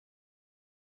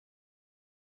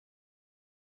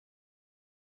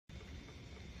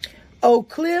Oak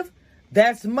Cliff,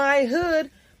 that's my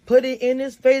hood. Put it in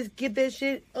his face, get that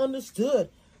shit understood.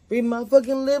 Read my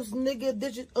fucking lips, nigga,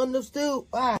 this shit understood.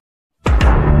 Ah.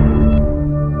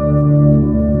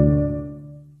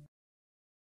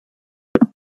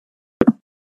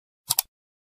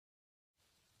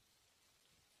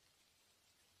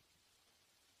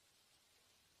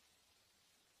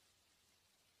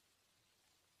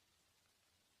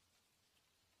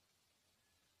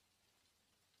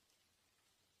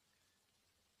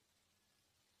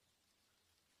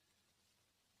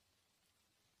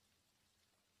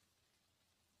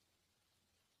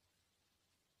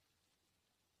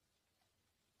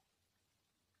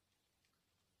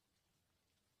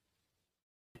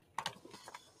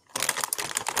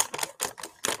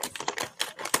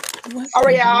 All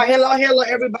right, y'all. Hello,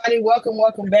 everybody.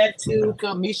 Welcome back to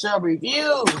Kamisha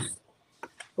Reviews.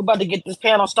 We're about to get this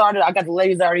panel started. I got the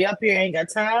ladies already up here. Ain't got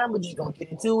time. We're just gonna get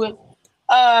into it.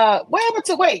 What happened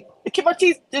to wait? The Kim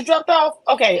Ortiz just dropped off.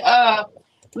 Okay.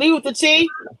 Leave with the T.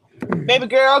 Baby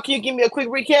girl, can you give me a quick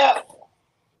recap?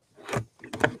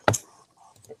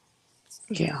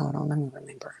 Yeah, hold on. Let me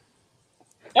remember.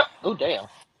 Yep. Oh, damn.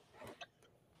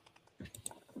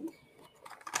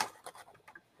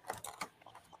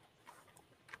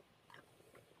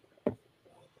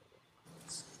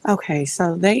 Okay,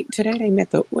 so today they met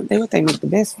the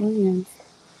best friends.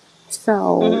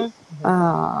 So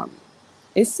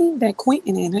it seemed that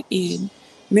Quentin and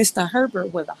Mr.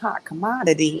 Herbert was a hot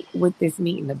commodity with this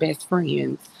meeting the best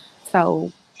friends.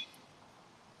 So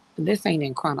this ain't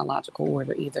in chronological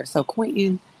order either. So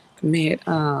Quentin met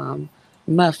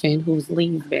Muffin, who's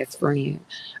Lee's best friend.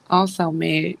 Also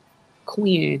met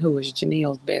Quinn, who was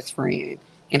Janelle's best friend,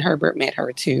 and Herbert met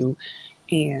her too.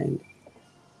 And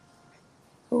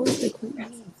who was the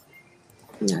Quentin?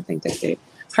 Yeah, I think that's it.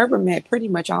 Herbert met pretty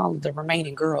much all of the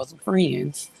remaining girls'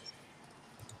 friends.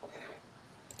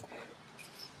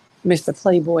 Mr.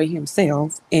 Playboy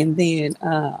himself, and then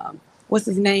what's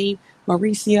his name?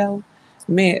 Mauricio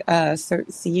met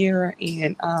Sierra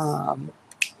and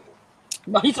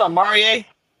He's on Marie.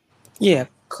 yeah,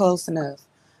 close enough.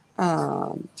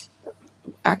 Um,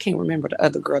 I can't remember the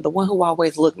other girl, the one who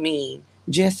always looked mean,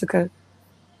 Jessica.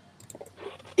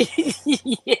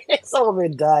 Yes, over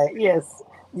diet.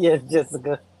 Yes,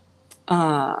 Jessica.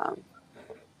 Um,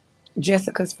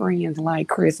 Jessica's friends like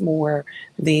Chris more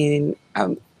than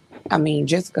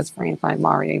Jessica's friends like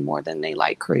Marie more than they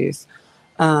like Chris.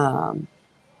 Um,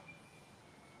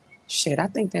 I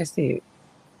think that's it.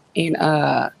 And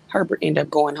Herbert ended up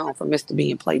going home for Mr.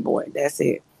 being Playboy. That's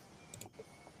it.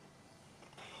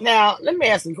 Now, let me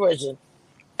ask you a question.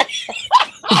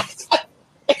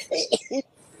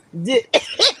 Did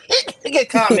get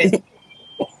comment?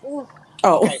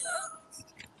 Oh, Okay.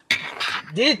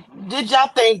 Did y'all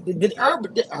think did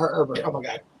Herbert? Oh my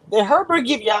god! Did Herbert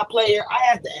give y'all player? I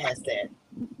have to ask that.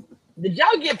 Did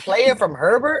y'all get player from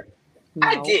Herbert?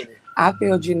 I no. didn't. I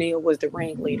feel Janelle was the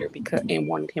ringleader and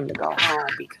wanted him to go home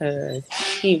because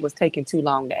he was taking too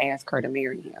long to ask her to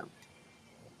marry him.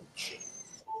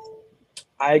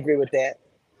 I agree with that.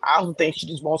 I also think she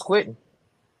just wants quitting.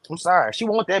 I'm sorry, she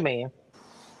wants that man.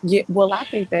 Yeah, well, I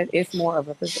think that it's more of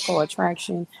a physical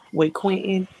attraction with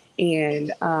Quentin,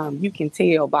 and you can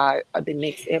tell by the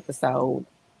next episode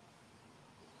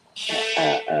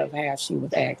of how she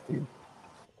was acting.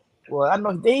 Well, I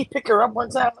know did he pick her up one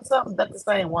time or something. That's the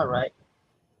same one, right?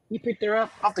 He picked her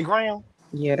up off the ground.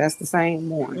 Yeah, that's the same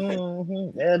one.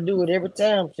 They'll do it every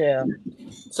time, child.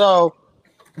 So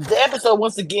the episode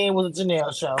once again was a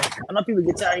Janelle show. I know people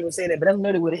get tired of even saying that, but that's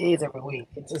literally what it is every week.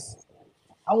 It just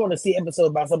I want to see episodes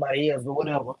about somebody else, but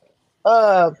whatever.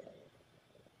 Uh,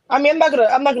 I mean,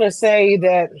 I'm not gonna say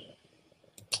that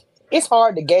it's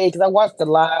hard to gauge because I watched the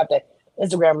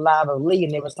Instagram live of Lee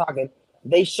and they was talking.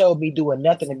 They showed me doing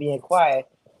nothing and being quiet,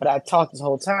 but I talked this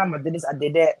whole time. I did this, I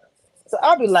did that. So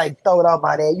I'll be like, throw it off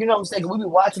my head. You know what I'm saying? We be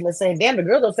watching and saying, damn, the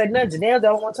girls don't say nothing. Janelle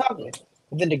don't want to talk to you.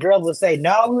 And then the girls will say,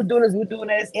 no, we were doing this, we were doing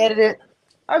that, it's edited.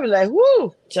 I'll be like,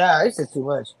 whoo, child, it's just too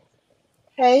much.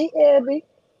 Hey, Abby,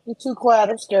 you're too quiet.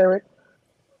 I'm scared.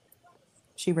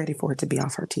 She ready for it to be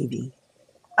off her TV.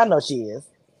 I know she is,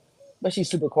 but she's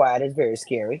super quiet. It's very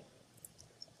scary.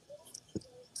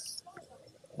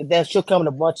 But then she'll come in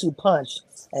a 1-2 punch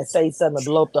and say something to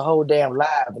blow up the whole damn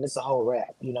live, and it's a whole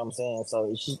rap. You know what I'm saying?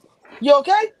 So you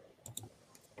okay?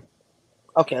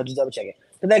 Okay, I'll just double check it.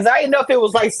 The next, I didn't know if it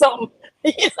was like something.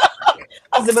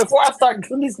 I said before I start,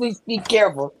 please be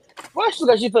careful. Why she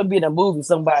like she could be in a movie?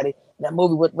 Somebody that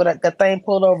movie with that thing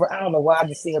pulled over. I don't know why I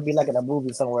just see her be like in a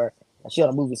movie somewhere. And she on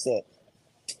a movie set.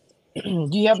 Do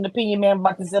you have an opinion, man,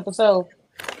 about this episode?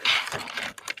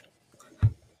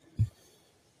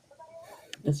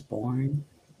 It's boring.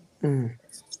 Mm.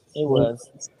 It Wait, was.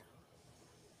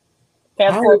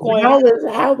 Fast forward, Queen.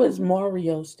 how is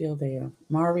Mario still there?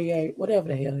 Mario, whatever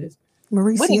the hell is. We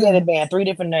didn't get it Mauricio. banned. 3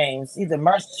 different names. He's a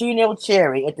Martino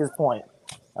Cherry at this point.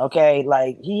 Okay,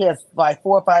 like he has like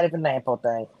 4 or 5 different names for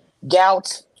thing.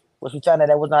 Gout, which we found out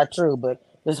that was not true, but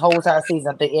this whole entire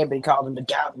season, I think everybody called him the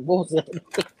Gout. What was it?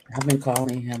 I've been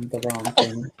calling him the wrong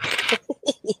thing.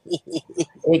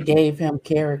 It gave him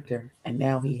character, and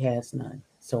now he has none.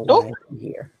 So Oh, why is he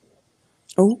here?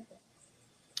 Oh,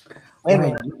 wait a Why?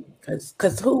 minute.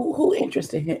 Because who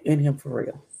interested in him for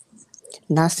real?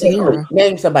 not Sierra.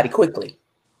 Name somebody quickly.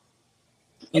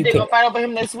 And You they gonna can't. fight over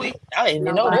him next week? I didn't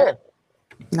even know Nobody. that.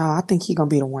 No, I think he gonna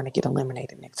be the one to get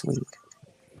eliminated next week.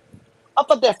 I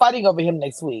thought they're fighting over him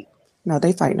next week. No,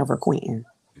 they fighting over Quentin.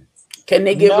 Can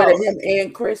they get rid of No, him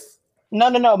and Chris?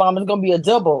 no, Mom. It's gonna be a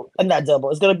double. Not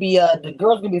double. It's gonna be the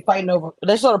girls gonna be fighting over.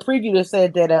 They saw the preview that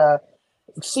said that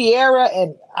Sierra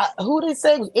and who they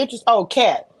say was interested. Oh,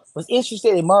 Kat was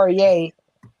interested in Marie,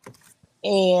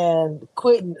 and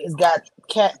Quentin has got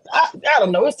Cat. I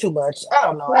don't know. It's too much. I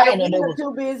don't know. I Yeah, didn't know we there are was.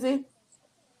 too busy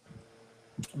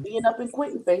being up in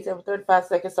Quentin face every 35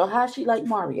 seconds. So how she like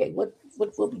Mario? What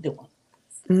we doing?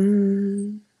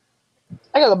 Mm,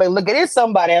 I gotta go back and look at it.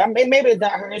 Somebody. I mean, maybe it's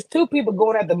not her. It's 2 people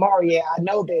going after Maria. I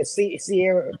know that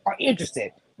Sierra are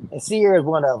interested, and Sierra is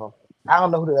one of them. I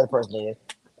don't know who the other person is.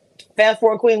 Fast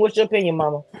forward, Queen. What's your opinion,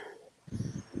 Mama?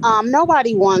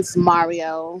 Nobody wants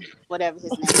Mario, whatever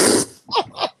his name is.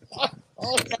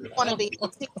 They want to be on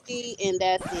TV, and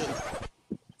that's it.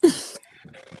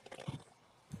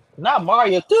 Not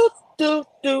Mario. Do do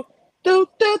do do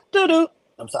do do do.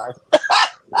 I'm sorry.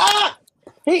 Ah,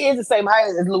 he is the same height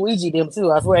as Luigi. Them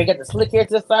too. I swear, he got the slick hair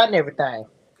to the side and everything.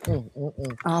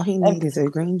 all he And need is a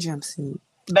green jumpsuit.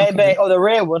 baby, Okay. oh the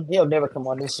red one, he'll never come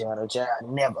on this channel, child.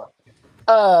 Never.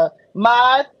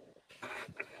 Mod,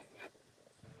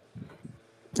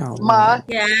 Oh mod,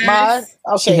 Lord. mod. Yes.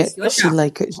 She Okay, had Your she turn.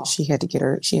 like she had to get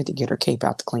her cape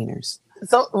out the cleaners.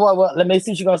 so well, let me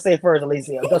see what you're gonna say first,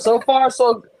 Alicia.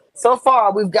 So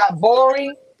far, we've got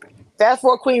boring. Fast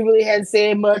forward, Queen really hadn't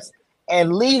said much,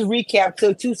 and Lee's recap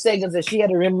took 2 seconds, and she had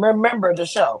to remember the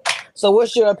show. So,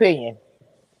 what's your opinion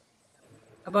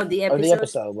About the of the episode,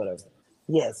 episode? Whatever.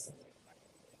 Yes.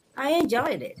 I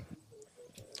enjoyed it.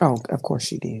 Oh, of course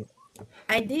she did.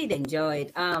 I did enjoy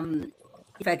it.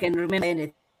 If I can remember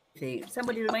anything,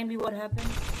 somebody remind me what happened.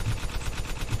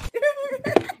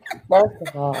 First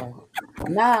of all,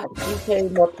 now you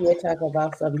came up here talking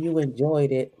about something you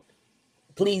enjoyed it.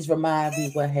 Please remind me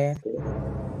what happened.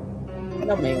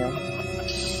 No, ma'am.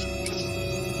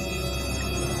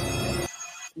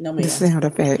 No, The ma'am. sound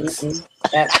effects. Mm-mm.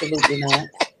 Absolutely not.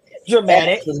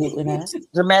 Dramatic. Absolutely not.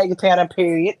 Dramatic pattern,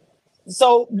 period.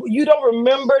 So, you don't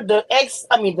remember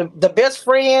the best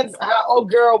friends, how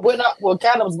old girl went up, well,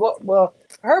 kind of was, well,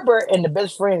 Herbert and the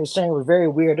best friend exchange was very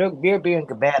weird. They're being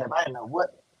combative. I didn't know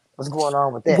what was going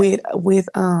on with that. With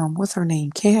what's her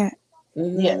name? Cat.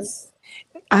 Mm-hmm. Yes.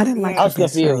 I didn't like I her Yes.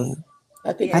 was best confused. friend.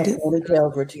 I think I her Yes. did.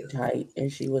 ponytails were too tight,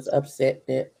 and she was upset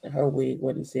that her wig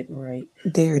wasn't sitting right.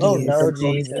 There it Oh, Her no, is.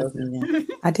 Jesus. ponytails and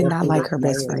I did her not like big her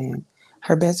best nails. friend.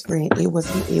 Her best friend. It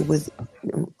was.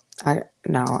 I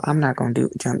no. I'm not gonna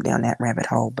jump down that rabbit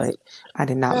hole. But I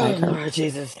did not Oh, like her. Lord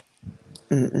Jesus.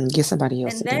 Get somebody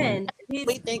else And to do it. then We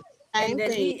his think the same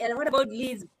thing. and what about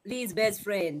Lee's best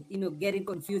friend? Getting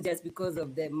confused just because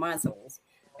of the muscles.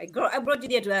 I brought you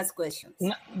there to ask questions.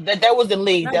 That was the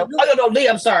lead. Now That, look, oh, no, Lee,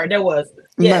 I'm sorry. That was.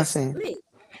 Yes. Muffin.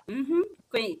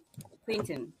 Lee.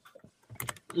 Quentin.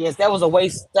 Yes, that was a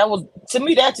waste. That was, to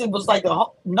me, that just was like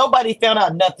nobody found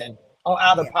out nothing on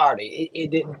either Yeah. party.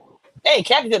 It didn't. Hey,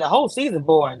 Captain did a whole season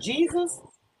boring. Jesus.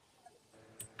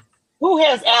 Who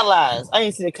has allies? I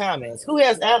didn't see the comments. Who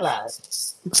has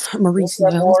allies? Except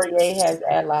Mauricio. Morier has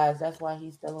allies. That's why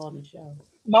he's still on the show.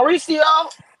 Mauricio,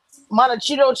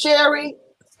 Montecito Cherry,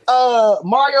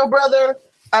 Mario brother.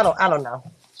 I don't know.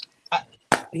 I,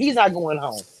 he's not going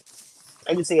home.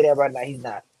 I can say that right now. He's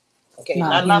not. Okay, No,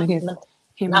 not him not and his not,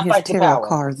 him and not his fight for tarot power.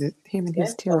 cards. Him and his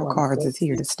That's tarot someone cards is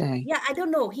here sexy. to stay. Yeah, I don't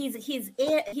know. His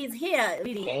hair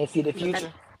really. Can't see the And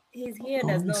future. his hair Oh,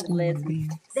 does he's not still on bless the me.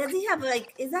 bed. Does he have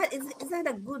like? Is that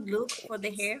a good look for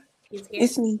the hair? His hair?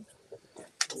 It's me.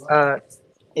 Uh,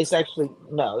 it's actually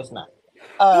no, it's not.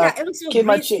 Yeah, it looks so Kid,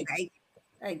 my greasy. chick,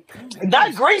 Like oh my not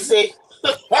gosh. greasy.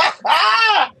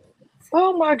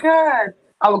 Oh my god!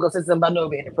 I was gonna say something about no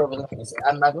being the purpose.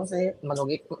 I'm not gonna say it. I'm not gonna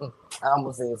get. I'm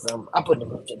gonna say something. I put in the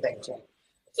group chat, back chat.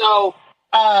 So,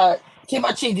 Kid,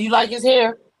 my chick, do you like his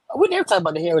hair? We never talked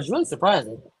about the hair. It's really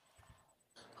surprising.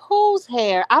 Whose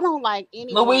hair? I don't like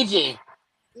anyone. Luigi.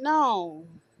 No,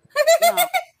 no.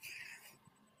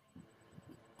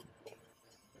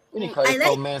 We need to call this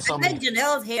poor man so I like many.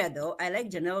 Janelle's hair though. I like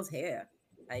Janelle's hair.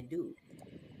 I do.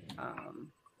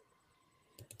 Um,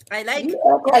 I like. You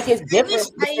act like it's I wish different.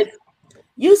 I.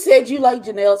 You said you like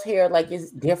Janelle's hair like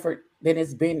it's different than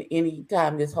it's been any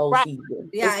time this whole Right. season.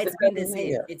 Yeah, It's the it's been the same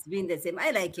same. hair. It's been the same.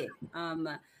 I like it.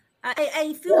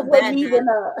 I feel That wasn't bad that even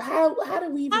how do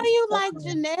we How even do you like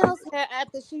Janelle's hair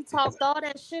after she talked all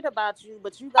that shit about you,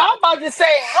 but you got I'm a about to say,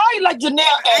 how you like Janelle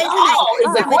at I do like. all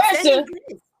is the I'm extending question.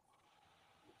 Chris.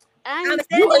 I I'm ain't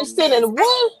You extending extending Chris.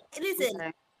 what? Listen,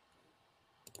 okay.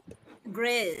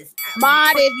 Grace,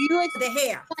 Mod, if you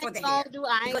for ain't the gonna hair, do,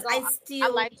 I ain't because gonna. I I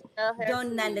still like Janelle hair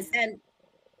don't too. understand.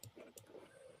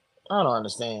 I don't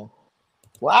understand.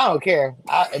 Well, I don't care.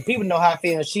 And people know how I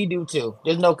feel. She do too.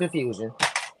 There's no confusion.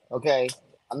 Okay.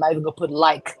 I'm not even gonna put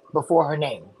like before her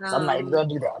name, so I'm not even Um, gonna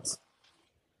do that. It's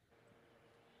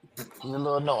a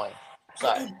little annoying. I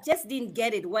Sorry. just didn't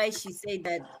get it why she said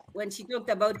that when she talked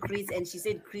about Chris and she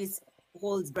said Chris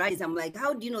holds grudges. I'm like,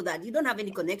 how do you know that? You don't have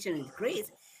any connection with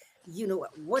Chris. You know,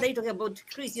 what are you talking about,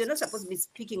 Chris? You're not supposed to be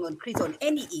speaking on Chris on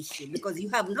any issue because you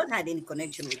have not had any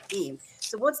connection with him.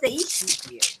 So what's the issue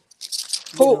here?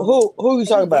 You know, Who you I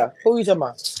talking didn't get about? Who you talking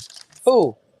about?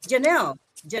 Who? Janelle.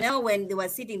 Janelle, when they were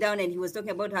sitting down and he was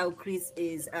talking about how Chris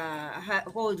is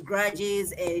hold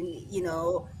grudges, and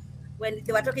when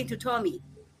they were talking to Tommy.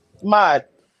 Mod.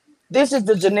 This is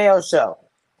the Janelle show.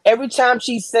 Every time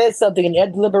she says something in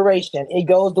that deliberation, it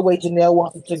goes the way Janelle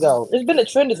wants it to go. It's been a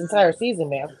trend this entire season,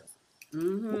 man.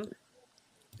 Mm-hmm.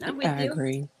 I'm with I you.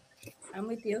 agree. I'm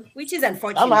with you, which is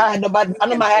I don't know unfortunate. how I had nobody. I It's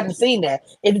don't know how I haven't unfortunate. seen that.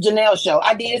 It's a Janelle show.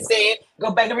 I did say it.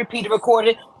 Go back and repeat it, record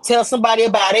it. Tell somebody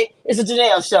about it. It's a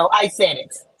Janelle show. I said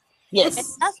it. And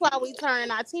Yes. that's why we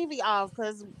turning our TV off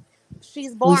because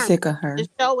she's We boring. sick of The her.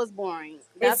 show is boring.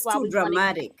 That's It's why too we want to.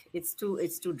 dramatic. It's too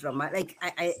dramatic.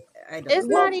 Like I don't It's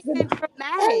know. what not even ain't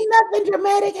dramatic. nothing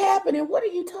dramatic happening. What are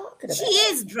you talking She about?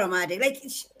 is dramatic. Like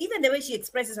even the way she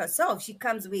expresses herself, she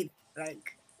comes with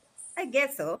like, I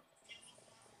guess so.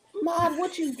 Maud,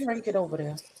 what you drinking over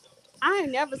there? I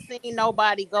ain't never seen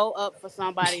nobody go up for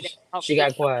somebody that talks She shit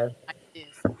got quiet. like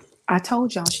this. I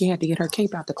told y'all she had to get her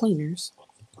cape out the cleaners.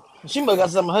 She must got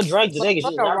some of her drink But today because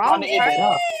for she's the not wrong responding to Evan,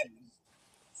 huh? person,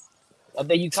 I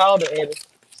think you called her, Evan.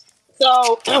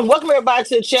 So, welcome everybody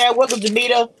to the chat. Welcome to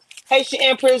Mita. Haitian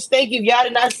Empress. Thank you. If y'all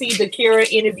did not see the Kira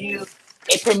interview,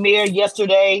 it premiered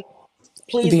yesterday.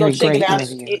 Please go Very check it great out.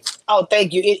 interview. Oh,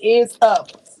 thank you. It is up.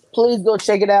 Please go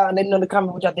check it out and let me know in the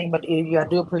comment what y'all think about the interview. I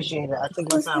do appreciate it. I took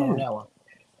my What's time on that? that one.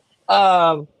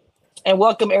 And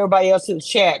welcome everybody else to the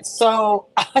chat. So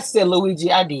I said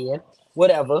Luigi, I did.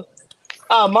 Whatever.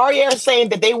 Mario is saying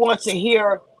that they want to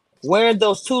hear wearing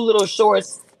those two little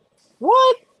shorts.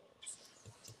 What?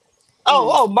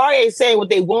 mm. Mario is saying what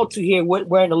they want to hear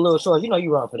wearing the little shorts. You know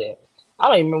you wrong for that. I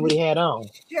don't even remember what he had on.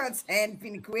 Shorts and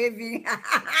been waving.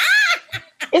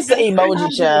 It's the I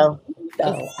emoji, don't child. agree,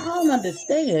 though. I don't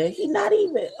understand. He not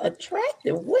even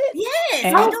attractive. What?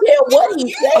 Yes, I I And don't don't care what I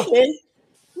he's don't get it. saying.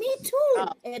 Me Oh,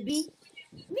 too, Abby.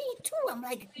 Me too. I'm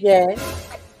like, Yes.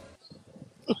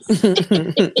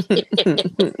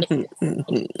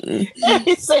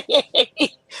 He's saying,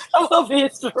 I'm over here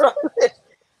struggling.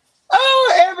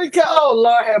 Oh, Erica. Oh,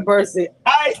 Lord have mercy.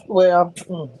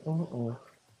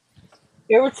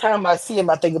 Every time I see him,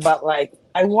 I think about like,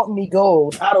 I want me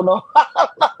gold. I don't know.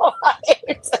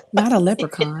 Every time not I a see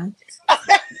it. leprechaun.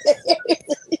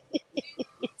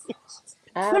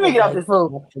 I Let me would get off like this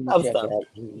phone. to see I'm check stuck. out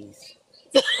these.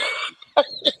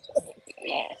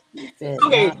 He said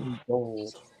Okay. Mountain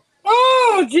Gold.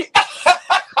 Oh,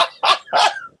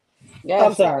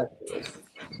 I'm That's sorry. ridiculous.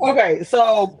 Okay,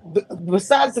 so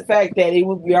besides the fact that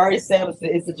we already established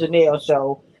that it's a Janelle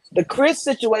show, the Chris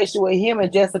situation with him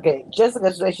and Jessica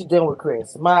said she's dealing with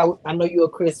Chris. I know you're a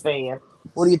Chris fan.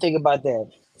 What do you think about that?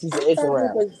 She said I it's a thought it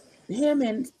wrap. was him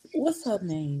and what's her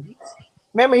name?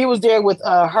 Remember, he was there with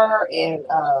her and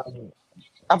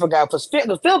I forgot because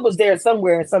Philip was there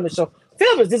somewhere in some of the show.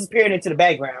 Philip was disappearing into the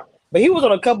background, but he was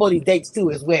on a couple of these dates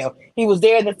too as well. He was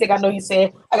there, and the thing I know he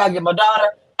said, "I gotta get my daughter.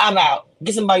 I'm out.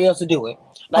 Get somebody else to do it."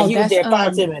 Like Oh, he was that's there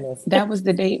 5-10 minutes. that was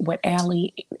the date with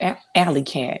Alley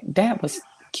Cat. That was.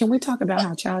 Can we talk about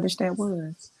how childish that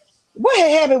was? What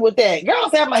had happened with that? Girl, I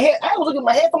was my head. I was looking at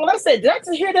my headphone. I said, "Did I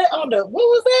just hear that on the? What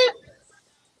was that?"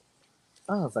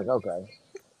 I was like, "Okay,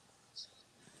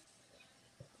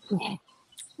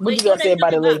 what you wait, gotta what are say you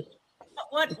about talking it, about? Lee?"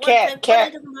 What are you talking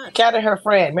about? Cat, and her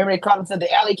friend. Remember they called them to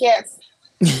the alley cats.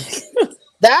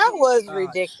 That was God.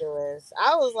 ridiculous.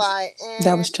 I was like,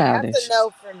 That was that's a childish.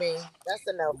 no for me. That's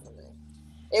a no for me.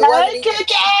 It wasn't Hey, even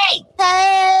Cookie!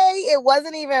 hey, it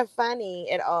wasn't even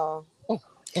funny at all.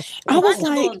 I was First of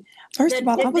like, all, first of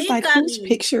all, I was they like, come whose in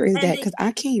picture is and that? they. Because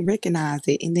I can't recognize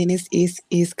it. And then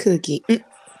it's Cookie.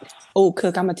 Oh,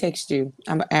 Cook, I'm gonna text you.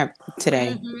 I'm app today.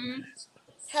 Mm-hmm.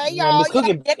 Hey Yeah, y'all, Miss yeah,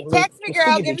 Cookie, text me, Miss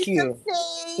girl. Cookie be Give me some cute.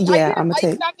 tea. Are Yeah, you I'm gonna are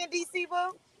you text. back in DC,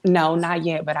 boo? No, not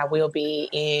yet, but I will be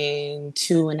in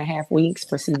 2.5 weeks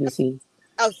for CBC.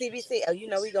 Oh, CBC. Oh,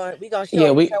 we gonna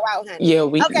Yeah, show out, honey. yeah,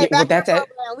 Okay, well, back to the that's it.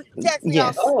 program. Text me on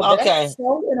Yes. Oh, Okay. that's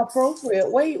so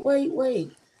inappropriate.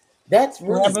 Wait. That's What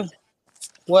rude. happened?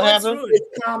 What What's happened? rude? This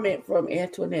comment from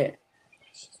Antoinette.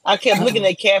 I kept looking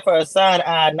at Cat for a side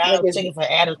eye. Now Like I'm checking for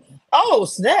Adam. Oh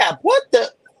snap! What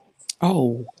the?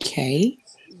 Okay.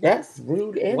 that's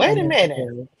rude and Wait a minute.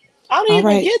 unnecessary. I didn't All even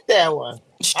right. get that one.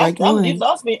 Strike You one.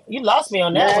 lost me. You lost me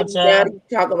on that Now one, you child.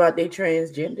 talk about they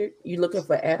transgender. You looking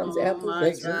for Adam's Oh apples? my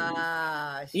That's rude.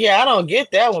 gosh. Yeah, I don't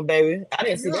get that one, baby. I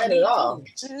didn't see No, that at me all.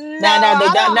 too. No,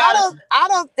 Now, I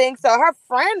don't think so. Her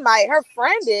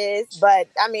friend is, but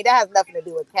I mean that has nothing to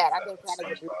do with Cat. I think Cat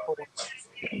is a beautiful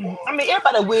woman. I mean,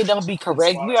 everybody weird don't be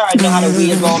correct. We already know how the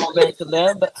weird roll on back to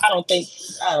left, but I don't think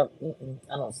I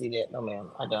don't see that. No, ma'am,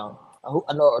 I don't.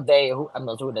 I know they. I'm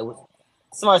not sure who that was.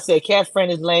 Somebody said Cat's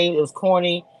friend is lame. It was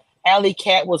corny. Alley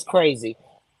Cat was crazy.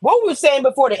 What we were saying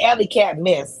before the Alley Cat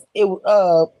mess?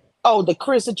 The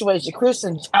Chris situation. Chris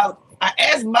and I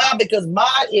asked Ma because Ma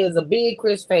is a big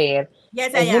Chris fan,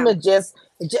 Yes, I and him am.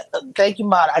 and thank you,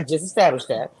 Ma. I just established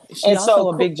that, She and so also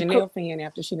a big Janelle fan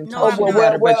after she done No, Oh told I'm you well,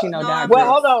 about not. well, her, but well, No, I'm well.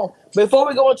 Hold not. digress. on. Before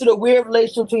we go into the weird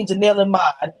relationship between Janelle and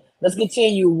Mod, let's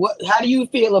continue. How do you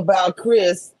feel about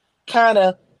Chris? Kind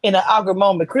of in an awkward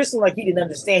moment. Chris seemed like he didn't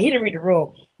understand. He didn't read the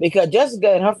room because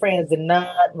Jessica and her friends did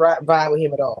not vibe with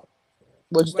him at all.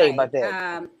 What you think Right. about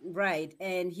that? Right.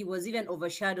 And he was even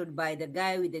overshadowed by the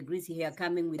guy with the greasy hair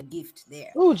coming with a gift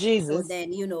there. Oh So Jesus.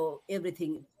 then,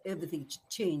 everything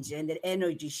changed and the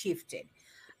energy shifted.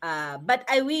 But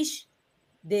I wish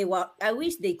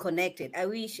they connected. I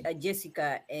wish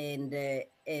Jessica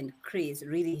and Chris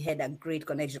really had a great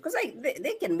connection because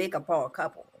they can make a power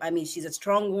couple. I mean, she's a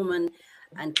strong woman,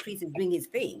 and Chris is doing his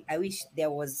thing. I wish there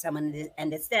was some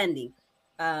understanding.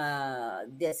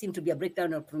 There seemed to be a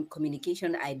breakdown of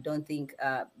communication. I don't think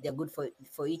they're good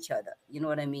for each other. You know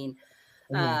what I mean?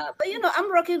 Mhm. But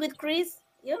I'm rocking with Chris.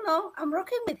 I'm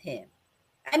rocking with him.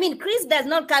 I mean, Chris does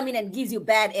not come in and gives you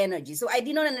bad energy. So I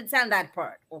did not understand that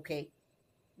part. Okay,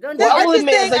 don't Well, do I I that will to just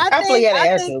admit, me. think like I feel like he had I an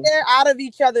think attitude. they're out of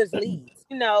each other's leagues.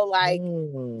 Like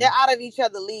they're Mm. out of each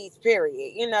other's leagues.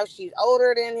 Period. She's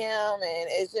older than him, and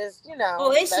it's just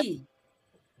Oh, is that's she?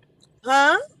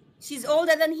 huh? She's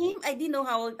older than him. I didn't know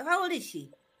how old. How old is she?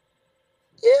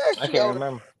 Yeah, I she can't older.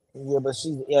 remember. Yeah, but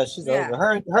she's older. Yeah.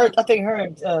 Her. I think her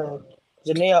and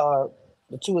Janelle are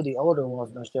the two of the older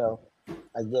ones in the show.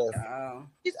 I guess. Oh.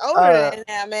 She's older Uh, than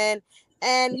him,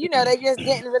 and they just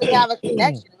didn't really have a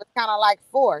connection. It was kind of like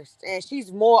forced, and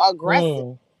she's more aggressive.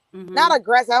 mm, Not Mm-hmm.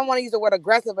 aggressive. I don't want to use the word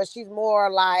aggressive, but she's more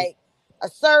like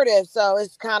assertive. So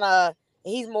it's kind of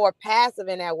he's more passive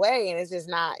in that way, and it's just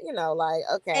not, like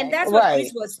And okay. that's what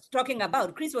Chris right. was talking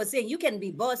about. Chris was saying you can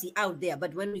be bossy out there,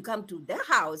 but when you come to the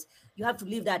house, you have to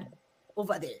leave that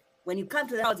over there. When you come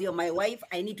to the house, you're my wife.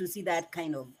 I need to see that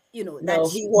kind of, that No,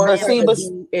 he But wants her see, to but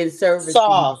be in servitude.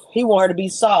 soft. He wanted her to be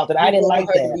soft, and He I didn't wants like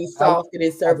her to that. be I soft and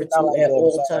in did not servitude like at that. I'm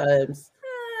all sorry. times.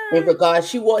 In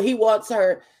regards, he wants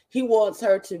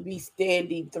her to be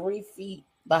standing 3 feet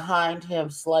behind him,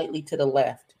 slightly to the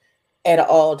left, at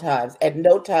all times. At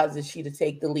no times is she to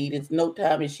take the lead. It's no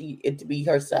time is she it to be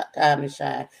her time to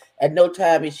shine. At no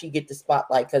time is she get the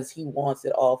spotlight because he wants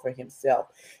it all for himself.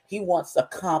 He wants a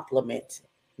compliment,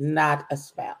 not a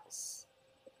spouse.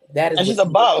 That is And what she's a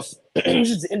he boss.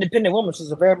 She's an independent woman.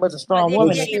 She's a very much a but strong there, but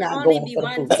woman. there she can not only going be for the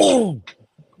one. booty.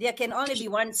 There can only be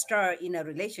one star in a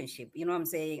relationship. You know what I'm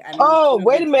saying? I mean, it Oh, cannot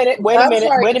wait be a two minute, two wait a I'm minute,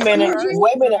 sorry, wait a minute, excuse stars. you.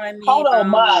 wait a You know minute. what I mean? Hold on,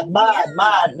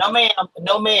 Yeah. No, ma'am,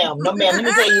 no, ma'am, no, ma'am. Let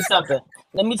me tell you something.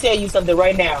 Let me tell you something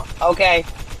right now, okay?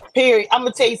 Period. I'm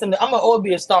gonna tell you something. I'm gonna always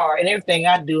be a star in everything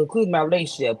I do, including my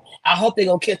relationship. I hope they're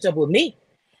gonna catch up with me.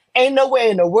 Ain't no way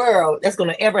in the world that's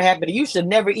gonna ever happen. You should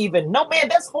never even. No, man,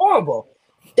 that's horrible.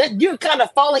 That you're kind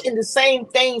of falling in the same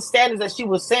thing standards that she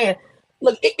was saying.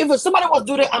 Look, if somebody wants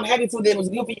to do that, I'm happy for them. It's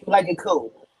good for you, like it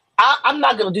cool. I'm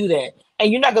not gonna do that,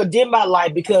 and you're not gonna dim my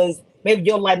light because maybe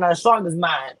your light not as strong as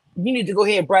mine. You need to go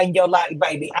ahead and brighten your light,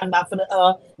 baby. I'm not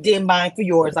gonna dim mine for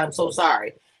yours. I'm so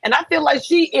sorry. And I feel like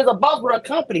she is a boss with her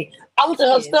company. I look at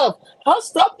She her is. stuff. Her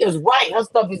stuff is right. Her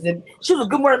stuff is in. She's a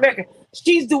good morning American.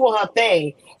 She's doing her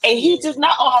thing, and She he's is. just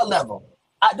not on her level.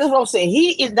 That's what I'm saying.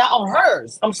 He is not on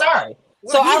hers. I'm sorry.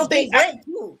 Well, So I he's don't doing think great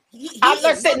too. I'm He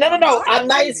not is saying not no, no, on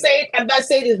no. hers even. I'm not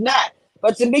saying it's not.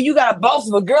 But to me, you got a boss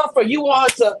of a girlfriend. You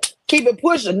want her to keep it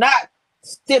pushing, not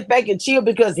sit back and chill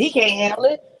because he can't handle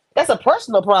it. That's a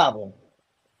personal problem.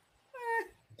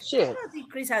 I Shit. don't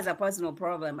think Chris has a personal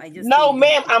problem. I just No, think that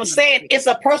ma'am. it's I'm not saying Chris. it's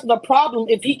a personal problem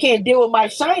if he can't deal with my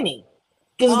shining.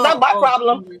 Because it's not Oh, my oh,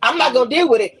 problem. I'm not gonna deal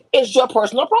with it. It's your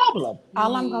personal problem.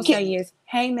 All I'm gonna Can- say is,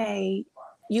 hey maid,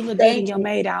 you look good in Thank your you.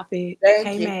 maid outfit. Thank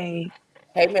Hey you. maid,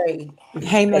 Hey, May.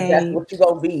 hey Because that's maid. what you're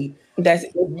going to be That's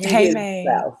if you hey his maid.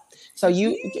 spouse. So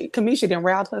you, Kamisha, then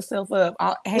riled herself up.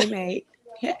 Hey maid,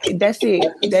 that's I it.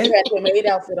 think she That had her maid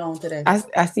outfit on today.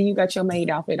 I see you got your maid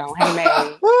outfit on. Hey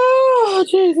maid. Oh,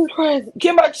 Jesus Christ.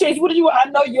 Kimber Chase, what do you I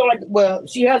know you're like, well,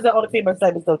 she has that other female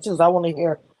statement stuff too, so I want to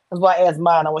hear. That's why I asked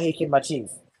mine. I want to hear Kimber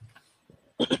Chase.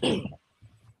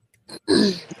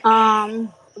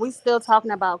 We still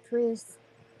talking about Chris.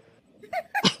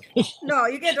 No,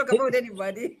 you can't talk about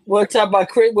anybody. We're talking about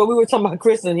Chris. Well, we were talking about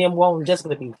Chris and him wanting Jessica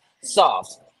to be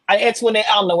soft. I asked when they.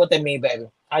 I don't know what they mean, baby.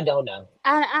 I don't know.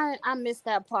 I missed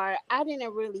that part. I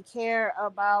didn't really care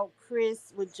about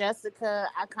Chris with Jessica.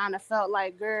 I kind of felt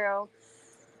like, girl,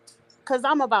 because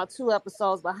I'm about 2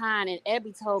 episodes behind, and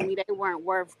Abby told me they weren't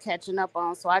worth catching up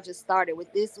on, so I just started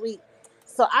with this week.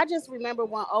 So I just remember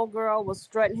when old girl was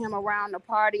strutting him around the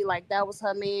party like that was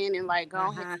her man, and like go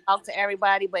ahead Uh-huh. and talk to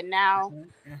everybody. But now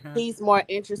Uh-huh. Uh-huh. he's more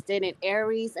interested in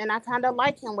Aries, and I kind of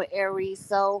like him with Aries.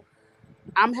 So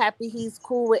I'm happy he's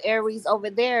cool with Aries over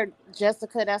there.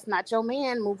 Jessica, that's not your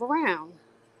man. Move around.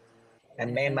 My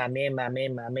man, Uh-huh. my man, my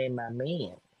man, my man, my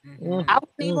man. Mm, Uh-huh. I wouldn't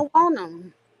mm. even want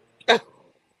him.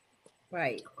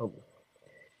 Right. Oh.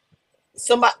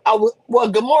 Somebody,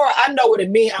 well, Gamora, I know what it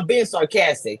means. I'm being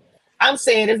sarcastic. I'm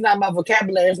saying it's not my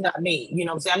vocabulary. It's not me. You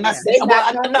know what I'm saying? I'm not Yeah. saying. They Well, not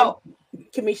I talking, know.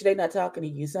 Kamisha, they not talking to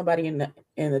you. Somebody in the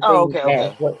Oh, thing okay, asked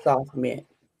okay. what soft meant.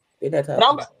 They not But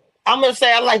talking. I'm gonna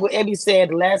say I like what Abby said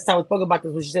the last time we spoke about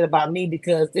this. What she said about me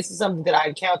because this is something that I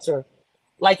encounter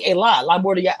like a lot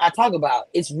more than I talk about.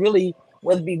 It's really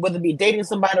whether it be dating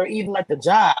somebody or even like the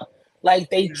job, like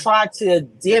they Yeah. try to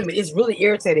dim it. It's really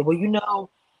irritating. Well,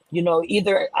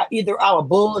 either I'm a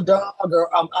bulldog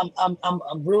or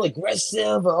I'm real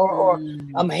aggressive or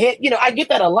Mm. I'm hit. I get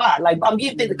that a lot. Like I'm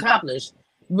getting things accomplished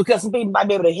because some people might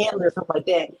be able to handle it or something like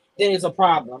that. Then it's a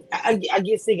problem. I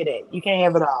get sick of that. You can't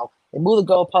have it all. They move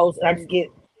the goalposts, and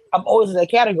I'm always in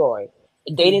that category.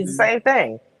 Dating is the Mm-hmm. same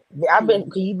thing.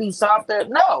 Can you be softer?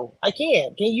 No, I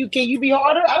can't. Can you be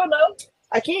harder? I don't know.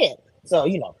 I can't. So,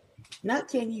 Not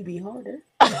can you be harder?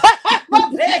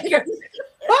 my bad, girl.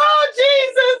 Oh,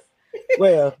 Jesus.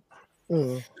 Well,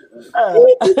 mm. uh,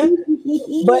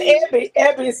 but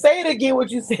Abby, say it again what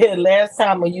you said last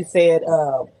time when you said,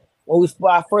 when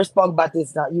I first spoke about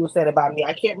this, you were saying about me.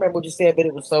 I can't remember what you said, but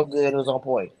it was so good. It was on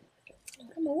point. I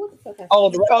don't know what the fuck I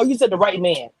Oh, said. you said the right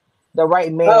man. The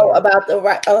right Oh, man. about the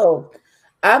right. Oh,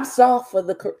 I'm soft for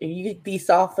you be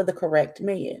soft for the correct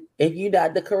man. If you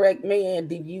not the correct man,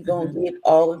 then you gonna Mm-hmm. get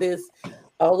all of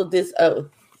this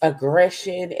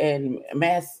aggression and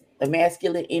the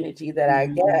masculine energy that I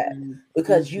got Mm-hmm.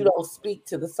 because you Mm-hmm. don't speak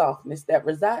to the softness that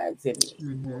resides in me.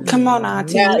 Mm-hmm. Come on,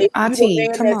 Now, Auntie. if you Auntie, a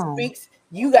man come that on. speaks,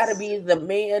 you got to be the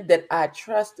man that I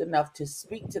trust enough to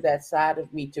speak to that side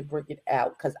of me to bring it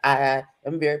out because I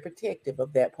am very protective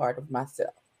of that part of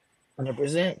myself.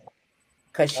 100%.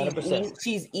 Because 100%.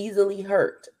 she's easily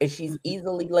hurt and she's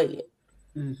easily led.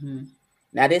 Mm-hmm.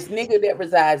 Now this nigga that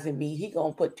resides in me, he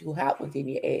gonna put too hot within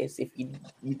your ass if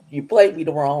you play me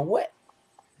the wrong way.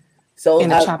 So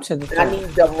And a chop to the throat.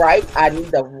 I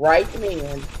need the right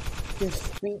man to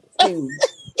speak to.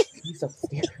 He's so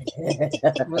scary.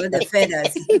 Well, the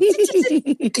feathers.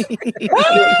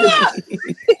 Ah!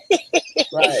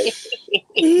 Right.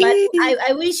 But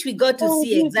I wish we got to Oh,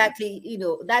 see Jesus. exactly,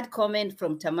 that comment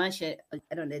from Tamasha.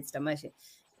 I don't know, it's Tamasha.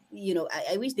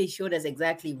 I wish they showed us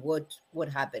exactly what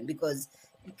happened because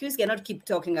Chris cannot keep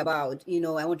talking about,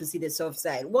 I want to see the soft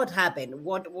side. What happened?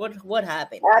 What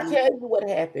happened? I'll And tell you what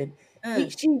happened. uh,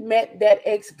 She met that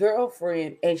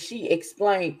ex-girlfriend and she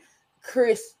explained,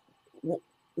 Chris,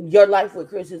 your life with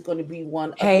Chris is going to be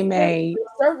one of Hey, complete maid.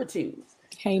 servitude.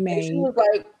 Hey, And she maid. was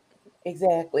like,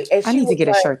 exactly. And I she need to was get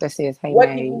a like, shirt that says, hey, what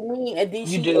do you maid. mean? And then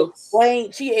You do.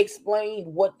 she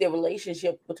explained what the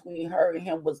relationship between her and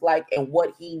him was like and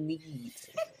what he needs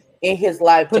in his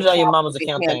life to Put it on your mama's compliment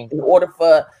account him thing. in order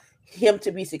for him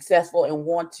to be successful and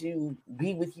want to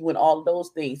be with you and all of those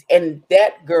things. And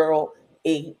that girl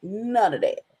ain't none of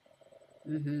that.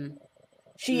 mm-hmm,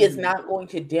 She is mm-hmm, not going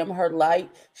to dim her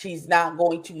light. She's not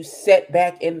going to set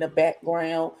back in the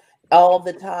background all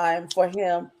the time for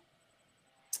him.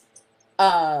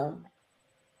 Um,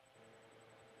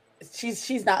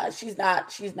 she's not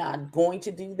going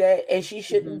to do that, and she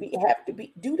shouldn't mm-hmm, be have to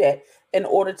be do that in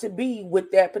order to be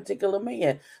with that particular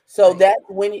man. So that's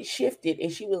when it shifted,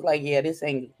 and she was like, "Yeah, this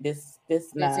ain't this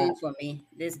This not ain't for me.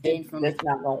 This this ain't for me. this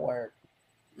not gonna work."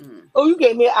 Mm. Oh, you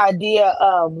gave me an idea,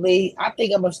 Lee. I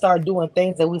think I'm gonna start doing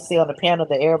things that we see on the panel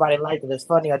that everybody likes, that's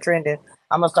funny or trending.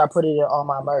 I'm gonna start putting it on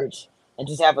my merch and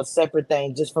just have a separate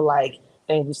thing just for like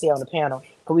things we see on the panel.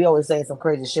 Cause we always say some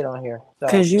crazy shit on here. So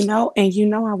Cause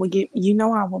I would get,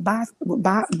 I would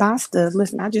buy stuff.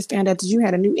 Listen, I just found out that you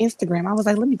had a new Instagram. I was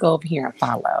like, let me go over here and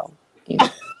follow. You know,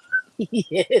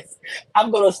 yes,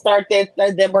 I'm gonna start that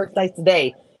merchandise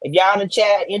today. If y'all in the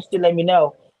chat interested, let me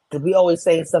know. Cause we always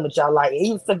say something that y'all like.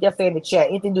 Even stuff y'all say in the chat,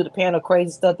 anything to do with the panel,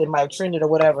 crazy stuff that might have trended or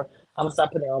whatever. I'm gonna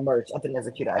start putting it on merch. I think that's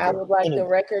a cute I idea. would like the Anyway.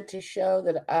 record to show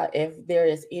that if there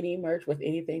is any merch with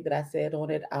anything that I said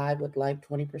on it, I would like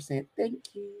 20%. Thank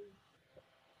you.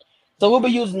 So we'll be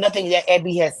using nothing that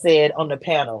Abby has said on the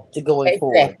panel to going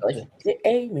forward. Exactly.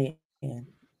 Amen.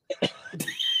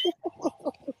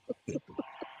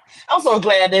 I'm so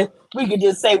glad that we can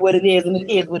just say what it is and it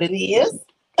is what it is.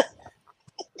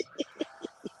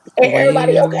 And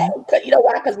everybody okay? well, 'Cause you know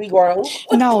why? Because we grown.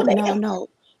 no, no, no.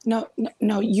 No, no,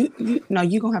 no,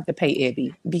 you gonna have to pay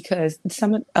Abby because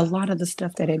a lot of the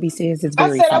stuff that Abby says is I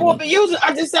very said I won't funny. be using.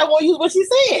 I just said I won't use what she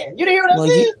said. You didn't hear what I Well,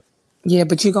 said? yeah,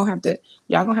 but y'all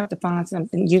gonna have to find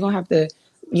something. You're gonna have to,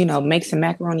 make some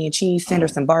macaroni and cheese, send her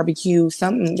some barbecue,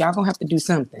 something. Y'all gonna have to do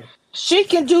something. She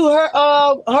can do her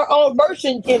own merch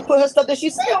and put her stuff that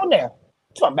she say on there.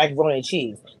 It's about macaroni and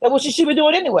cheese. That's what she should be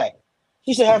doing anyway.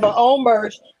 She should have her own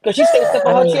merch because she says stuff I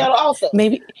on her don't know. channel also.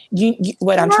 Maybe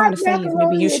what I'm trying Not to say is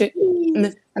maybe you macaroni and should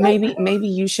cheese.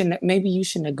 maybe you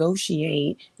should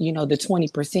negotiate, the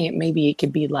 20%. Maybe it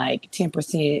could be like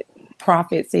 10%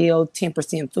 profit sale,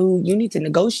 10% food. You need to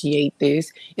negotiate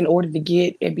this in order to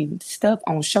get every stuff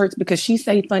on shirts because she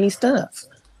say funny stuff.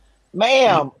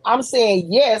 Ma'am, I'm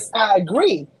saying yes, I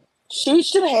agree. She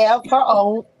should have her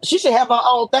own. She should have her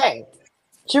own thing.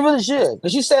 She really should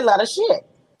because she said a lot of shit.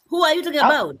 Who are you talking I,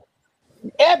 about?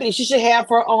 Ebony, she should have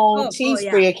her own Oh,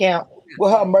 yeah. Teespring account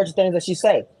with Yeah, her yeah. merch things that she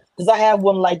say. Because I have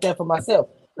one like that for myself.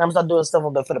 And I'm start doing stuff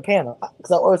on for the panel.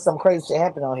 Because I ordered some crazy shit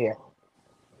happen on here.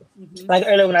 Mm-hmm. Like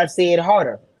earlier when I said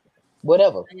harder,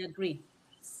 whatever. I agree.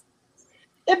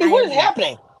 Ebony, I what is agree.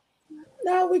 happening?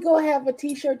 Now we gonna have a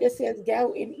T-shirt that says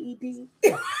 "Gout and ED."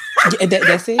 Yeah,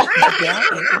 that's it. Yeah,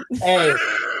 Hey,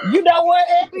 you know what,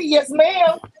 Ebony? Yes,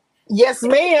 ma'am. Yes,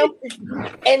 ma'am.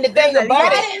 And the thing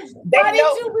about it, That is they funny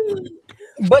know, to me.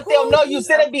 but they'll Who know you do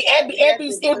said it be Abby, Yes, Abby,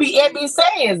 it's it funny be to Abby me.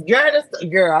 saying, girl,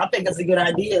 girl, I think that's a good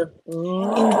idea.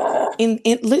 and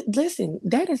Mhm. listen,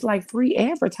 that is like free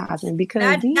advertising because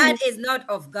That then is not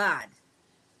of God.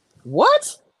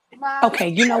 What? My okay,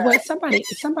 you know what?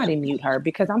 Somebody mute her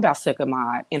because I'm about sick of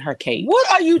my in her cake. What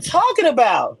are you talking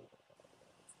about?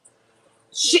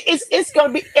 It's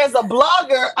gonna be as a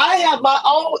blogger. I have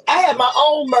my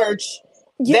own merch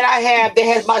Yeah, that I have that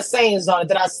has my sayings on it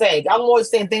that I say. I'm always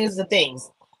saying things and things.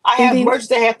 I and have then merch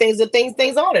that have things and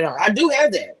things on it. I do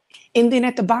have that.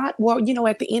 at the bottom, well,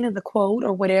 at the end of the quote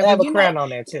or I whatever, have a crown on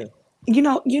there too.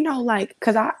 like,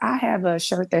 because I have a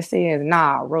shirt that says,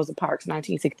 nah, Rosa Parks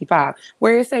 1965.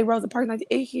 Where it say Rosa Parks 19,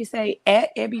 it should say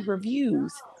at Ebby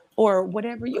Reviews or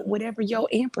whatever your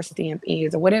ampersand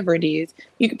is or whatever it is.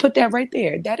 You can put that right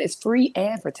there. That is free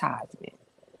advertisement.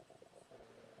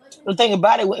 The thing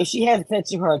about it, if she has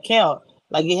sent you her account,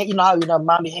 like how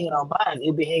mom be hanging on mine,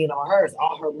 it'd be hanging on hers.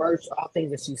 All her merch, all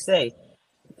things that she say.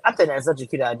 I think that's such a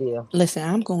cute idea. Listen,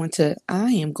 I am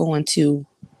going to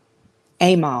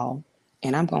a mall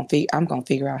and I'm gonna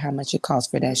figure out how much it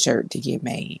costs for that shirt to get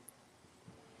made.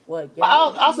 what I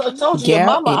Gout and also ED? told you your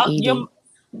Gout mama, and Edie.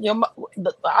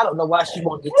 I don't know why she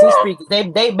won't get Teespring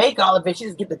because they make all of it. She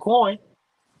just get the coin.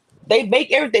 They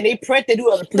make everything. They print. They do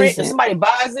all the print. If Listen, somebody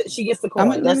buys it, she gets the coin.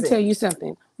 let me That's tell it. you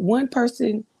something. One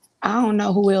person, I don't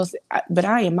know who else, but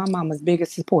I am my mama's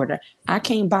biggest supporter. I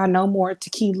can't buy no more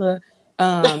tequila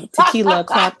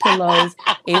o'clock pillows.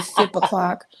 It's sip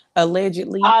o'clock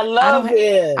allegedly. I love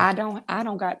it. I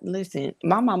don't got. Listen,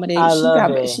 my mama I did.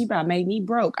 love it. She about made me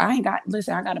broke. I ain't got.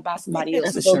 Listen, I gotta buy somebody That's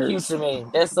else's so cute shirts. to me.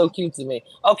 That's so cute to me.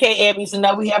 Okay, Abby. So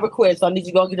now we have a quiz. So I need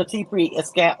you to go get your T-Free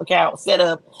account set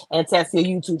up and test your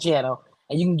YouTube channel,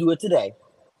 and you can do it today.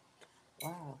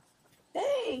 Wow.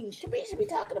 Dang, Shami should be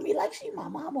talking to me like she my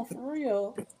mama for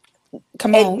real.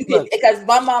 Come And on, you can Look, because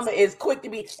my mama is quick to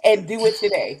be and do it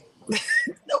today.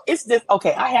 no, it's just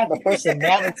okay. I have a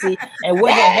personality, and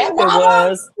what had Dang, happened mama.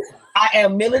 was I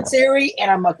am military, and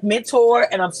I'm a mentor,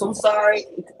 and I'm so sorry.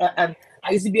 And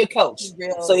I used to be a coach, so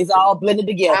Real. it's all blended I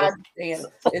together. understand.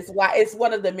 It's why it's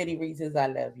one of the many reasons I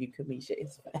love you, Kamisha.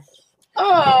 It's fine.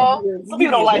 Oh, some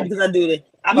people don't like mad. me because I do this.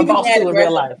 I'm a You be boss mad too in real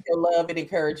aggressive life. with your love and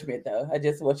encouragement, though. I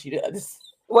just want you to understand.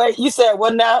 Wait, you said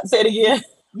what now? Say it again.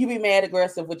 You be mad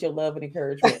aggressive with your love and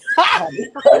encouragement. Not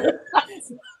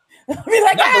Be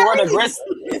like, the word leave. aggressive.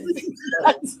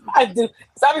 I do.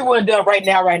 Some people want to do it right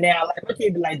now, right now. Like, I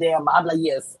can't be like, damn. I'm like,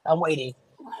 yes, I'm waiting.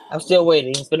 I'm still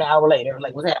waiting. It's been an hour later.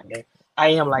 Like, what's happening? I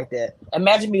am like that.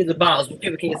 Imagine me as a boss, but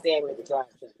people can't stand me at the time.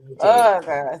 Let me tell you. Oh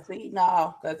God, see,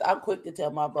 no, because I'm quick to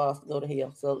tell my boss to go to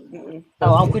hell. So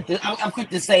Oh, don't do I'm quick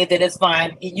to say that it's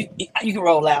fine. You can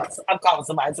roll out. I'm calling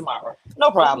somebody tomorrow. No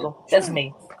it. problem. That's Sure.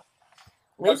 me.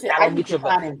 Listen, I I don't used get to your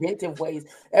butt. find inventive ways.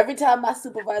 Every time my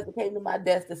supervisor came to my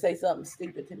desk to say something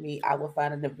stupid to me, I would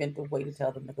find an inventive way to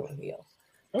tell them to go to hell.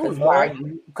 Oh Because why Lord. are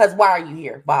you? Because why are you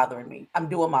here bothering me? I'm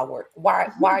doing my work.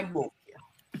 Why are you over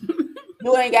here?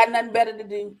 You ain't got nothing better to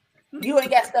do. You ain't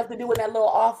got stuff to do in that little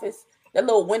office, that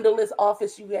little windowless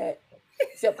office you got.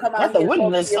 Except come out Not the here and window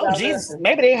talk to list. me Oh about Jesus. nothing.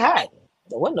 Maybe they hot.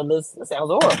 The window list. That sounds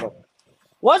horrible.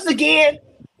 Once again,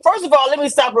 first of all, let me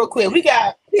stop real quick. We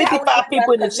got See how we 55 end up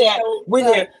people in the because it's chat so with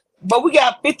funny. it, but we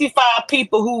got 55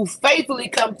 people who faithfully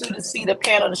come through to see the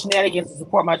panel, the shenanigans, to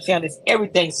support my channel, it's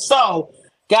everything. So,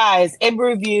 guys,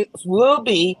 every review will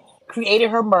be creating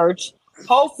her merch.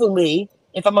 Hopefully,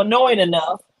 if I'm annoying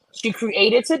enough, she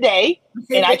created today,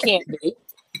 and I can't be.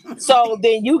 So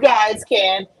then you guys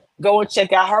can go and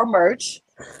check out her merch.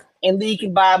 And Lee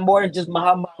can buy more than just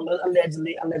Muhammad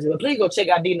allegedly. Please go check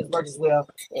out Dina's merch as well.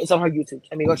 It's on her YouTube.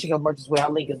 I mean, go check out merch as well.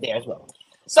 Her link is there as well.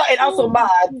 So, and also Oh, Mod,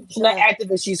 she's not Jesus. active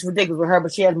and she's ridiculous with her,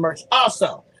 but she has merch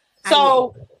also. I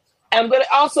will. So, I'm gonna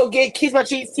also get Kiss My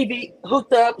Cheese TV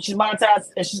hooked up. She's monetized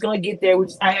and she's gonna get there,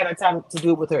 which I haven't had time to do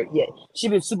it with her yet. She's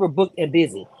been super booked and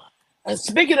busy.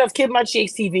 Speaking of Kid My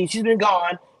Cheeks TV, she's been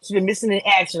gone. She's been missing in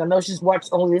action. I know she's watched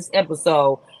only this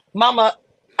episode. Mama,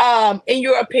 in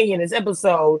your opinion, this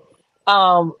episode,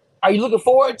 are you looking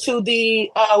forward to the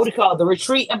what do you call it, the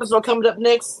retreat episode coming up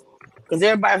next? Because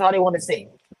everybody's all they want to see,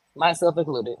 myself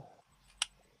included.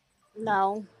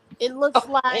 No, it looks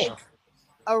Oh, damn. like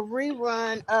a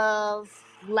rerun of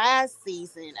last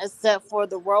season, except for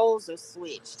the roles are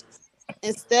switched.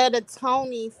 Instead of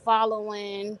Tony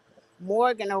following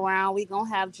Morgan around, we gonna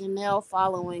have Janelle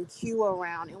following Q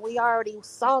around, and we already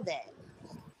saw that.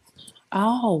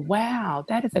 Oh, wow.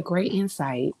 That is a great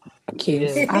insight, It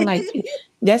Kiss. is. I like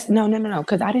that's no,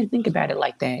 because I didn't think about it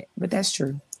like that, but that's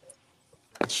true.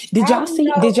 Did How y'all we see?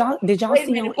 know? Did y'all Wait a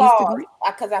see on minute, pause. Instagram?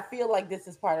 Because I feel like this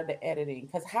is part of the editing.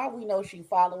 Because how we know she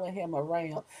following him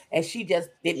around and she just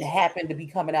didn't happen to be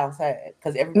coming outside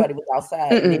because everybody was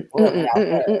outside and then Bud went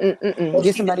outside. So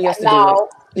Get she just somebody else to do it. no,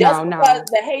 just No, because no.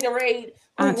 the haterade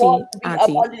who Auntie, wants to be up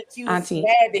auntie, under the queue is auntie,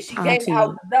 mad that she came out auntie,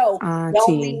 to know,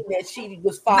 don't mean auntie. that she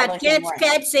was But following him around.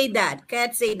 Cat say that.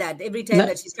 Cat say that every time Let,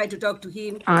 that she's trying to talk to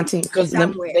him, auntie, Because let,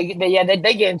 somewhere. they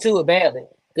get into it badly.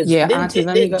 Because yeah, auntie,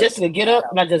 let me didn't go. Jessica get up?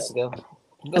 Not Jessica.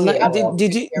 Go Let, ahead. I did, probably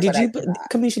did didn't you care, but I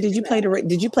Kamisha? Did you you play know,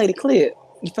 did you play the clip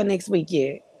for next week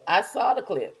yet? I saw the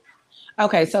clip.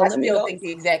 Okay, so I let me still go think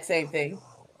the exact same thing.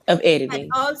 of But editing.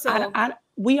 also,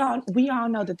 We all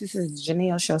know that this is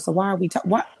Janelle's show. So why are we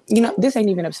talking? What this ain't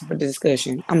even up for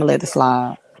discussion. I'm gonna let this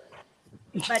slide.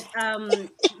 but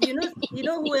you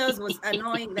know who else was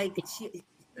annoying?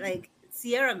 Like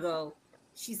Sierra girl.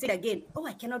 She said again, "Oh,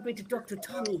 I cannot wait to talk to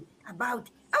Tommy about."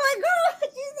 Oh my God,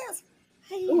 Jesus!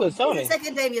 Who is This is Tony? the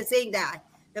second time you're saying that.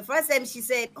 The first time she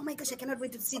said, "Oh my gosh, I cannot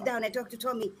wait to sit down and talk to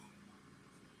Tommy."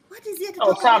 What is there to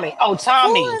Oh, talk Tommy. about? Oh, Who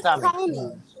Tommy. is Tommy. Tony?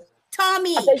 I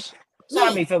Tommy. think Yeah,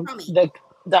 Tommy from Tommy. the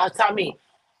Tommy.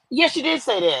 Yes, she did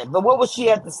say that, but what would she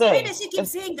have to Why say? does she keep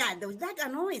saying that though? That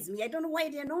annoys me. I don't know why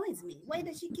it annoys me. Why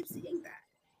does she keep saying that?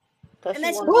 Because And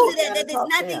she then she wanted goes to Who? in sit there down that and there's talk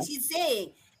to nothing him. she's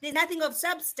saying. There's nothing of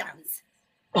substance.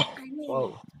 I mean,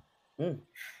 Whoa. Mm.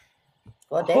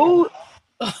 Well, damn. Who?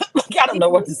 I don't know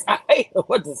what to say. I don't know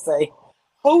what to say.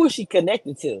 Who is she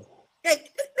connected to?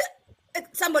 like,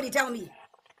 somebody tell me.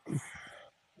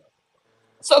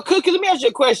 So, Cookie, let me ask you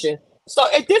a question. So,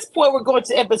 at this point, we're going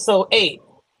to episode 8.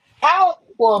 How?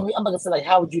 Well, I'm not gonna say like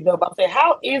how would you know, but I'm saying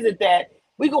how is it that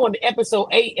we go into episode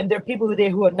 8 and there are people who are there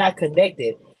who are not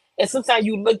connected, and sometimes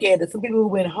you look at it, some people who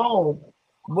went home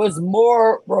was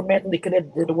more romantically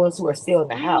connected to the ones who are still in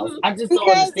the house. Mm-hmm. I just don't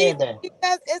Because understand that.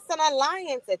 it's an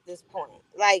alliance at this point.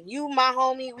 Like you, my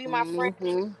homie, we my friend.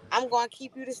 Mm-hmm. I'm gonna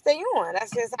keep you to stay on.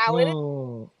 That's just how it is.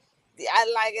 Hmm. I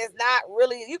like it's not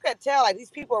really. You can tell like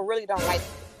these people really don't like.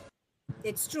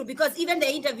 It's true because even the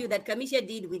interview that Kamisha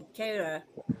did with Kara,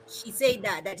 she said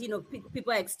that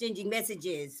people are exchanging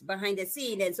messages behind the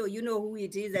scene, and so you know who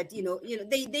it is that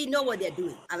they know what they're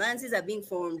doing. Alliances are being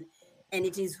formed, and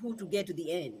it is who to get to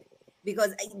the end.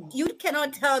 Because you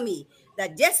cannot tell me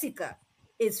that Jessica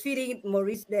is feeding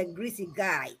Maurice, the greasy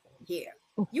guy here.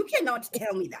 You cannot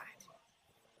tell me that.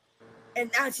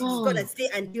 And now she's gonna stay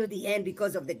until the end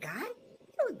because of the guy?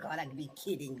 You gotta be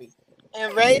kidding me.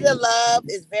 And Ready to Love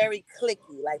is very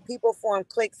clicky. Like people form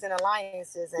cliques and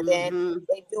alliances, and then Mm-hmm.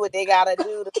 they do what they gotta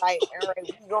do to like, all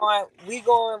right, we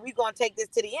going to take this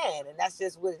to the end, and that's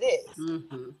just what it is.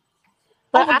 Mm-hmm.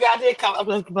 I But forgot they come.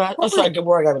 I'm sorry,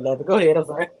 Deborah. I got another. Go ahead. I'm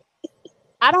sorry.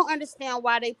 I don't understand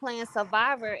why they playing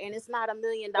Survivor and it's not Oh, $1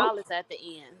 million at the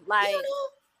end. You Like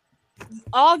know,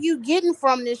 all you getting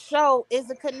from this show is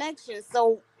a connection.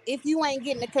 So if you ain't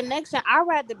getting a connection, I'd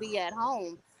rather be at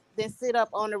home than sit up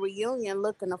on a reunion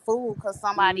looking a fool because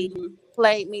somebody mm-hmm.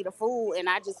 played me the fool and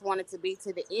I just wanted to be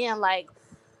to the end. Like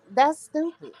that's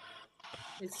stupid.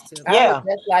 It's I stupid. would yeah.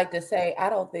 just like to say I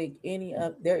don't think any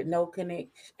of there are no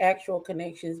actual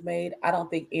connections made. I don't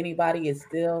think anybody is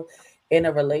still in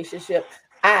a relationship.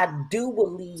 I do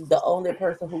believe the only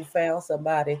person who found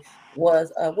somebody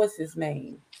was what's his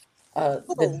name? The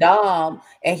Fool. Dom,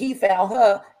 and he found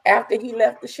her after he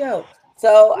left the show.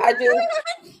 So I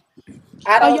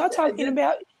Oh, don't y'all this,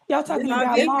 talking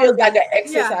about this feels like Marvin? an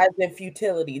Yeah. exercise in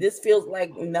futility. This feels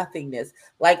like nothingness.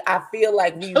 Like I feel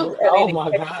like we Oh running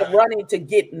my God. running to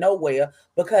get nowhere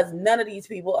because none of these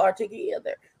people are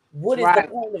together. What is the Right.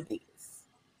 point of this?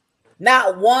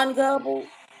 Not one couple.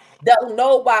 Though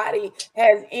nobody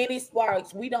has any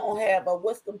sparks. We don't have a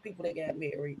what's them people that got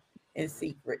married in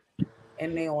secret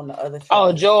and they on the other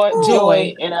Oh, show. Joy,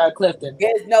 Joy. and Clifton.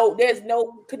 There's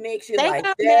no connection They like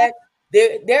got married.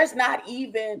 that. There's not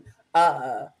even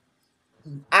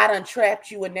I done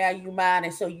trapped you and now you mine,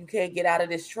 and so you can't get out of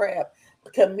this trap.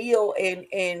 Camille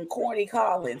and Corny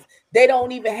Collins, they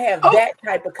don't even have Oh, that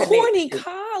type of Corny connection.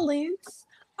 Collins.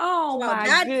 Oh Well, my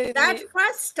that goodness.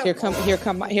 first of Here come all, here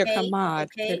come here come okay, Mod.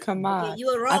 Here okay, come okay, Mod. you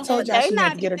were I wrong told on y'all that. They she had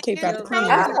not to get her even kicked out married the You're no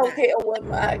wrong I creamer. on more. don't that. care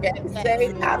what I got to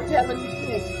say. I'm telling the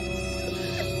truth.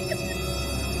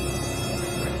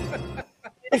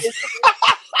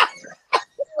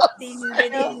 Ding,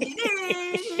 ding, ding, ding,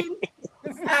 ding.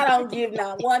 I don't give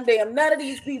not one damn. None of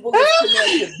these people is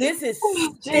connected. This is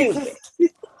Oh, stupid. Jesus.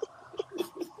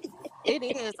 It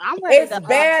is. I'm ready It's to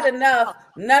bad time enough out.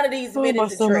 none of these Oh, men my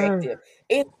is stomach hurt. attractive.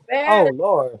 It's Oh bad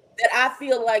Lord. that I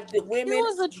feel like the He women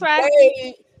was attractive.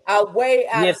 way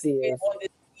out of Yes, he hand is. on this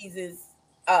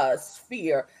season's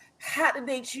sphere. How did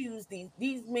they choose these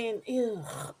men?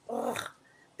 Ugh, ugh.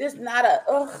 This not a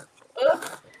ugh.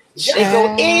 They Just go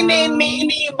in and Child.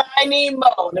 many, miny,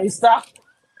 mo. They stop.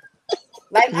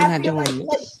 like We're I not feel doing like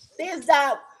this.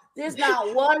 there's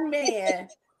not one man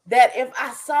that if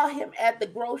I saw him at the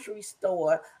grocery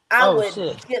store, I Oh would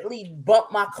shit. gently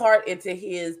bump my cart into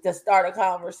his to start a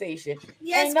conversation.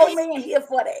 Yes, Ain't no please. man here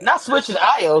for that. Not switching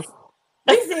aisles.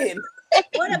 Listen,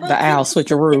 What The about owl Q?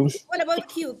 switcheroo. What about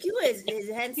Q? Q is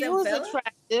a He handsome was fella.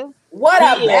 attractive. what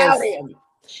He about is. him?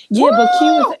 Woo! Yeah,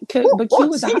 Woo! Woo! but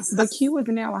Jesus. Q is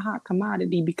now a hot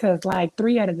commodity because like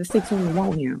 3 out of the 6 women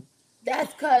want him.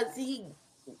 That's because he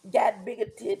got bigger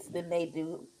tits than they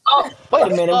do. Oh, wait a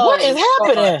minute. What is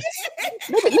Oh Lord. happening?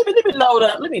 Let me load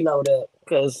up. Let me load up.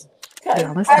 Cause Because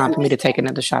Y'all, it's I time for me just to take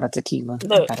another shot of tequila. I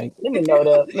look, gotta. let me load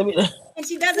up. Let me. And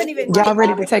she doesn't even listen, Y'all drink.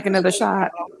 ready to I'm take another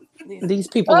shot? listen. These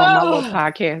people on my little Oh,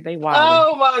 podcast, they wildin'.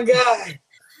 oh my God.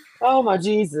 Oh my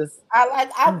Jesus. I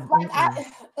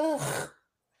ugh,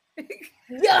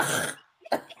 yuck.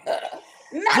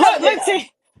 None of Look, them.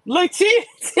 she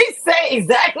say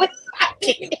exactly.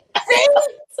 See?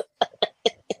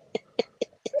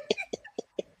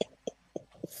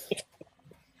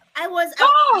 I was, I, I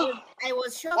Oh, was, I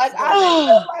was Like shocked I though that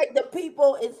feel oh, like the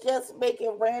people is just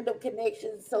making random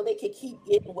connections so they can keep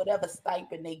getting whatever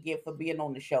stipend they get for being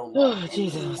on the show oh longer.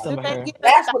 Jesus, my Do stomach they hurt. get a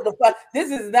That's stop? what the fuck.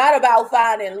 This is not about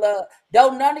finding love.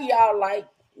 Don't none of y'all like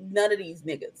none of these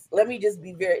niggas. Let me just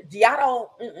be very. Y'all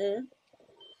don't.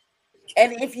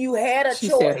 And if you had a She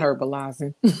said choice,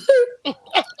 herbalizing.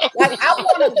 like I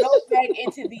want to go back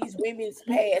into these women's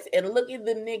past and look at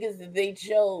the niggas that they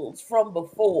chose from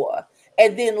before,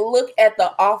 and then look at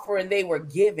the offering they were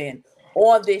given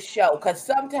on this show. Because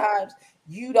sometimes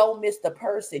you don't miss the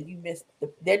person, you miss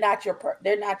they're not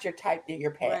they're not your type, they're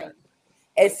your pattern. right.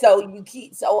 And so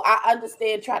so I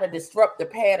understand trying to disrupt the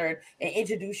pattern and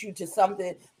introduce you to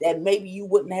something that maybe you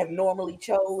wouldn't have normally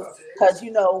chose because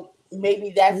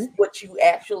maybe that's what you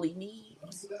actually need.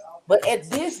 But at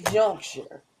this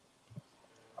juncture,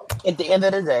 At the end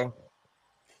of the day,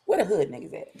 where the hood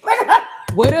niggas at?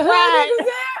 Where the hood Right. niggas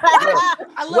look, at?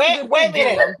 I love a good wait a pit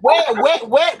minute. bull.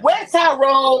 Where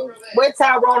Tyrone? Where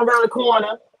Tyrone around the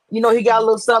corner? You know he got a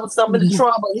little something in the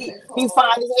trunk, but he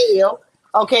fine as hell.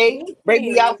 Okay, Listen, where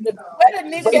the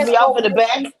nigga break that's me off gonna in the make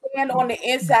back. me stand on the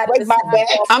inside of break the my back,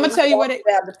 sidewalk I'm and gonna tell you walk what it.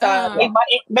 down the sidewalk.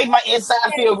 make my inside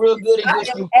feel real good and I good.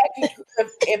 am acting.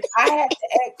 If I have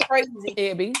to act crazy,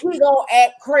 Ebby. we gonna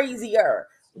act crazier.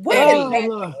 Where is Oh Ebby. that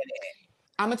Lord,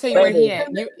 I'm gonna tell you where he baby. at.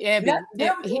 You, man? Ebby.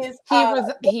 Them is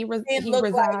it He look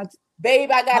like, resides.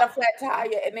 babe, I got a flat tire,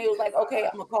 and they was like, okay,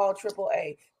 I'm gonna call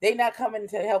AAA. They not coming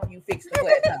to help you fix the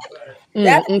flat tire.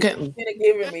 That's what Okay. they're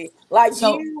giving me. Like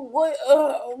So you, what?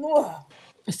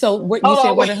 so what you Hold said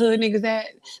on, where wait, the hood niggas at?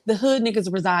 The hood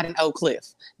niggas reside in Oak Cliff.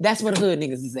 That's where the hood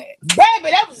niggas is at. baby.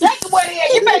 That's exactly what it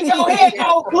is. You better go ahead,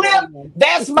 go Cliff.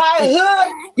 That's my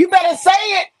hood. You better say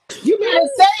it. You better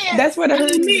say it. That's where the I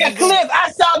hood need me niggas a is at. Cliff.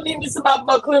 I saw me some about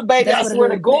my Cliff, baby. That's I where the swear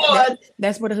to hood God.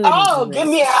 that's where the hood niggas Oh, is give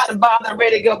at. me a hot bottle. I'm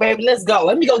ready to go, baby. Let's go.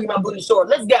 Let me go get my booty short.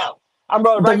 Let's go. I'm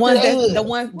rolling The right to ones the that hood. the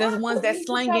Why ones would that we just talk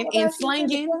slanging and about you finna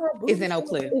slanging put her is booty in Oak short?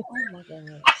 Cliff. Oh my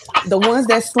god. The ones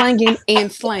that slanging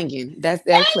and slanging. That's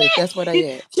Oak Cliff. That's where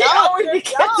they at. She always be Y'all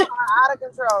catching. are out of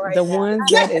control right The now. ones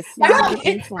Cook, that is I slanging don't,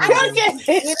 and I don't slanging. see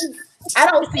cooking. any. I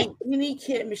don't see any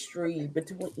chemistry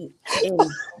between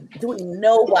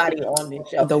nobody on this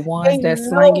show. The ones Ain't that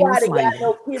slanging and nobody got slanging.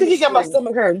 no Cookie got my chemistry.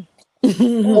 stomach hurting.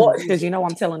 Or Because you know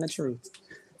I'm telling the truth.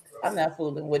 I'm not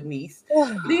fooling with niece.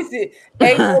 Listen,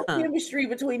 ain't no chemistry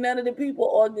between none of the people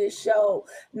on this show.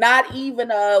 Not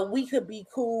even we could be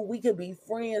cool, we could be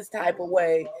friends type of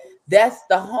way. That's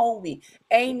the homie.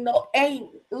 Ain't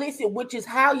listen, which is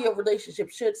how your relationship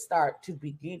should start to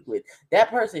begin with. That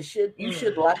person should you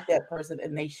should like that person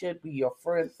and they should be your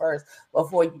friend first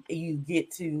before you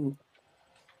get to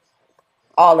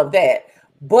all of that.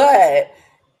 But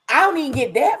I don't even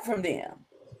get that from them.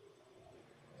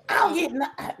 I don't get.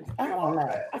 I don't know.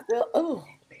 I feel. Oh,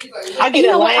 I And you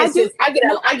get know what? I do. alliances.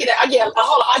 No,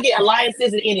 Hold on. I get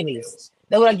alliances and enemies.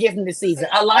 That's what I get from this season.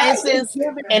 that is Alliances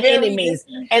giving and very enemies.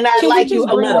 different. And I can we like you just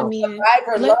a bring the little. men?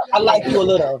 Survivor Let love I like it. you a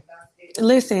little.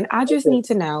 listen. I just need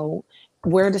to know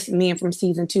where the men from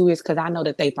season 2 is because I know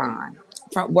that they fine.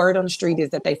 From word on the street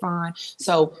is that they fine.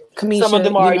 So Some of Kamisha,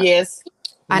 them you are know, yes.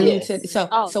 I need to. Yes.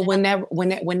 Oh, So when that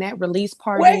release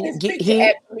Where party this get picture hit.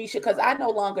 at, Felicia? Because I no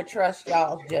longer trust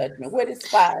y'all's judgment. Where this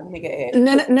fine nigga at?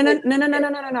 No, no, Put the no, no, no, no, no, picture. no,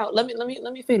 no, no, no.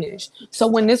 Let me finish. So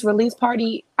when this release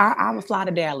party, I will fly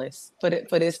to Dallas for the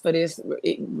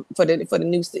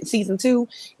new season 2.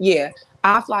 Yeah,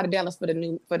 I'll fly to Dallas for the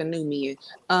new men.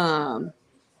 Um,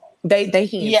 they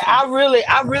Yeah, handsome.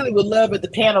 I really would love if the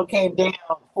panel came down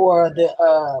for the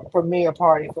premiere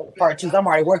party for part two. I'm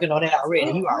already working on that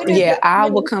already. You When already is know. Yeah, the I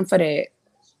when will is, come for that.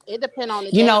 it depends on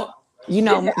the You date. know,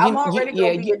 listen? I'm already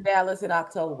yeah. gonna be in Dallas in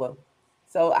October,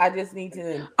 so I just need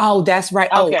to. Oh, that's right.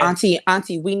 Oh, Okay.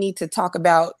 auntie, we need to talk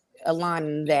about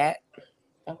aligning that.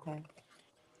 Okay.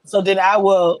 So then I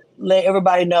will let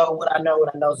everybody know what I know,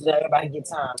 so that everybody get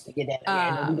time to get down there,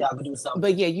 and then we gotta do something.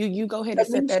 But yeah, you go ahead and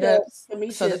set that Kamisha, up so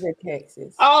Kamisha that is in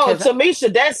Texas. Oh, because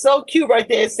Tamisha, that's so cute right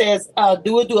there. It says,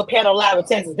 do a panel live in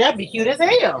Texas. That'd be cute as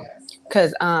hell.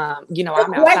 The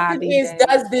I'm outside question these is, days.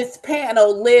 does this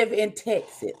panel live in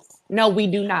Texas? No, we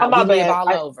do Oh not. my We live bad.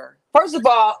 all over. First of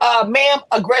all, ma'am,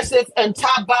 aggressive and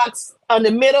top box on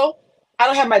the middle. I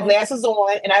don't have my glasses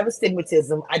on and I have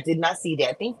astigmatism. I did not see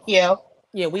that. Thank you.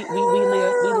 Yeah, we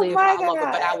Oh live my all over,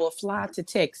 but I god! will fly to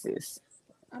Texas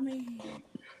I mean,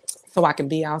 so I can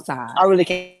be outside. I really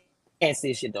can't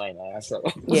see shit doing that. So,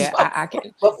 Yeah, I can.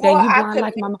 before Then you I blind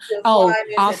like commit mama. to Oh, flying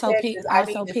into Texas, I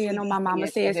need also to see peeing on my these mama men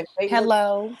because says if they look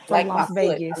hello from like my Las foot, I'm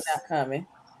Vegas. not coming.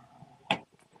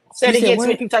 say You it said again to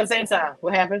me what? 3 times at the same time.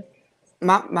 What happened?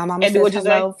 My mama And do says what you say?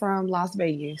 hello from Las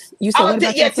Vegas. You said Oh, what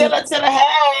about yeah, your foot? tell her,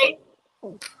 hey.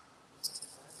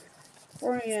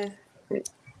 Friend,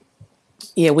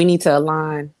 Yeah, we need to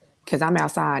align because I'm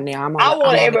outside now. I'm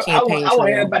on the campaign I want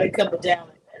trail. everybody to come to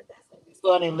Dallas. That's gonna be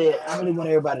fun and lit. I really want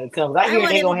everybody to come. I I hear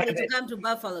want they gonna everybody have to it. come to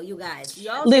Buffalo, you guys. You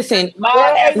all should come Listen, to My girl,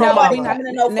 Buffalo. ain't no, nobody we everybody. coming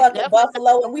to no fucking Definitely come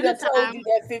Buffalo, and we done told you anytime.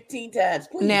 that 15 times.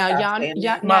 Please now stop y'all saying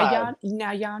y'all that. My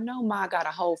now y'all know Ma got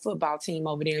a whole football team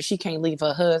over there. She can't leave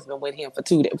her husband with him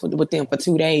with them for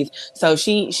 2 days, so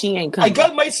she ain't I coming.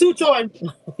 got my suit on.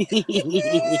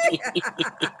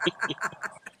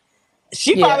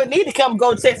 She Yeah, probably need to come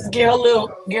go to Texas, get her little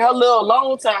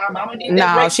alone time. I'm gonna need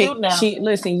that no, break too now. she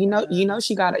listen.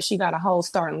 She got a whole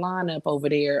starting lineup over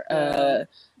there. Girl,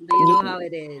 do you know how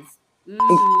it is?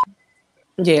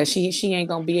 Yeah, she ain't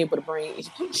gonna be able to bring.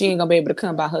 She ain't gonna be able to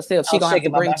come by herself. I was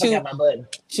shaking my butt. I forgot my button.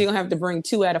 She gonna have to bring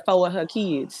 2 out of 4 of her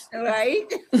kids. Right?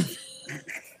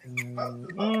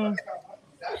 Mm.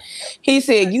 He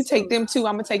said, "You take them 2,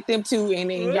 I'm gonna take them 2, and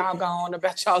then y'all go on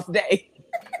about y'all's day."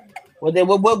 Well, then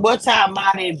what time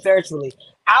mine is virtually?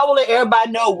 I will let everybody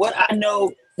know what I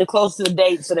know the closer to the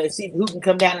date, so they see who can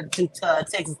come down to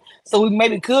Texas. So we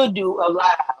maybe could do a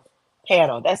live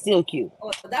Hannah. That's still cute.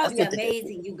 Oh, that That's would be good to do.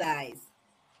 amazing, you guys.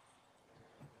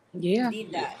 Yeah. You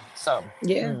did that. So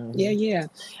Yeah.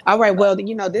 All right. Well,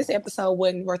 this episode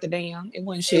wasn't worth a damn. It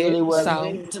wasn't it really shit.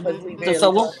 wasn't. Because we So, barely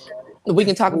so talked what? about We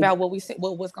can talk about what we said,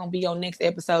 what's gonna be on next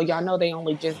episode. Y'all know they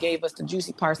only just gave us the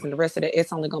juicy parts, and the rest of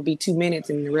it's only gonna be 2 minutes,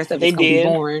 and the rest of They it's gonna be did.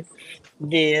 boring.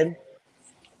 Did.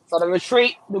 So the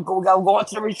retreat, we're going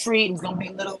to the retreat. It's gonna be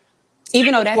a little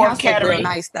Even though that form house looked real catering.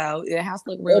 nice, though, the house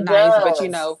looked real It nice. But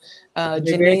does.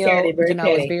 They're very catty, Janelle, very is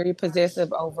petty. very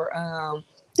possessive over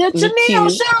The Janelle Q.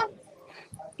 show.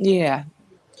 Yeah.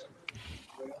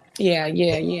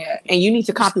 And you need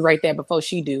to copyright that before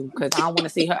she do, because I don't want to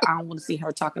see her. I don't want to see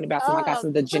her talking about something like I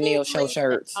said, the Please Janelle show leave it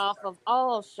shirts. off of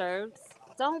all shirts.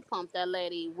 Don't pump that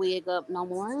lady wig up no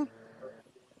more.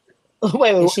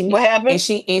 Wait, And she what happened?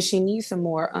 she needs some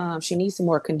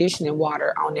more conditioning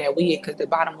water on that wig because the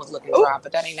bottom was looking Oh, dry.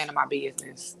 But that ain't none of my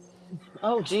business.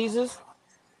 oh Jesus.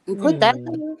 And put that.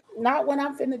 Not when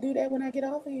I'm finna do that when I get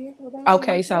off of here.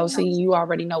 Okay, so see, you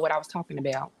already know what I was talking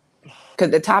about.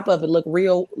 Because the top of it look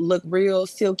real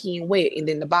silky and wet, and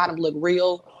then the bottom look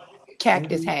real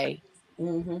cactus hay.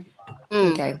 Mm-hmm.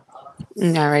 Okay.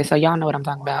 All right, so y'all know what I'm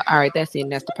talking about. All right, that's it.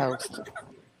 That's the post.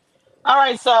 All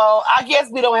right, so I guess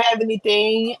we don't have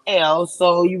anything else.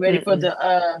 So you ready for the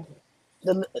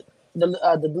Turn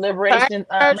deliberation,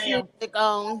 church ma'am? music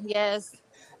on. Yes.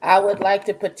 I would like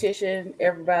to petition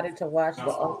everybody to watch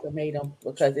The Ultimatum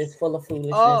because it's full of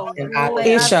foolishness Oh, and Oh, I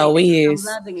It I love sure it. I'm is.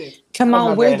 loving it. Come Oh on,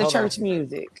 my where's bad. the Hold on. church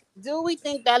music? do we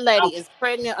think that lady is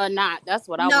pregnant or not? That's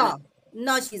what I want.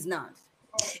 No, she's not.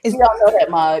 Is we don't know that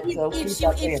much, If, so if please she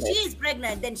stop if saying she it. is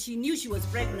pregnant, then she knew she was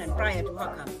pregnant prior to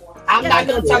her coming. I'm not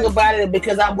Yeah, gonna talk about it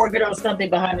because I'm working on something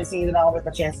behind the scenes and I'll make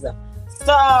my chances up.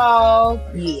 So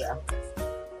yeah.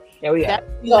 There we go. That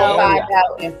We're gonna no. find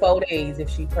out in 4 days if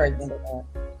she's pregnant or not.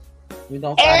 We're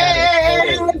gonna find out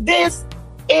in 4 days. And this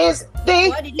is the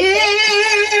What did you say?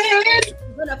 end.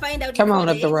 We're gonna find out. come in on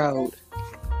 4 up the days. road.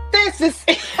 This is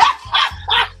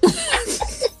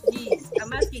Jeez,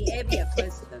 I'm asking Abby a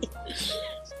question.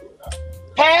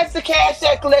 pass the cash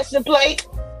at collection plate.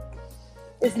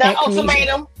 It's not At Kamisha.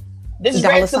 ultimatum. This is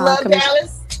Dollar Red to sign Love Kamisha.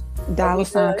 Dallas. Dollar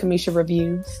sign Kamisha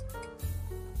reviews.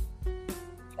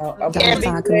 Okay. Dollar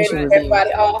sign Kamisha reviews.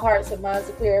 Everybody, all hearts and minds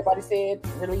are clear. Everybody said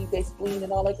relieve their spleen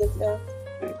and all that good stuff.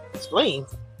 Spleen.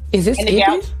 Is this In the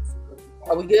Skippy? couch.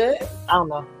 Are we good? I don't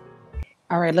know.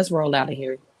 All right, let's roll out of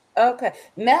here. Okay.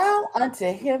 Now unto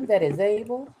him that is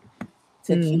able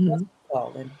to keep us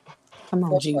falling. Come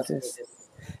on, Jesus.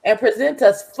 And present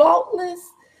us faultless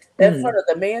in front of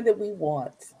the man that we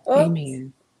want.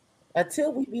 Amen.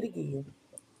 Until we meet again.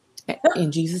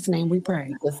 In Jesus' name we pray.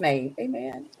 In Jesus' name.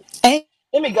 Amen. Let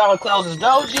me go and close this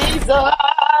door, Jesus.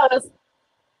 I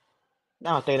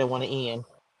don't think they want to end.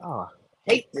 Oh, I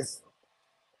hate this.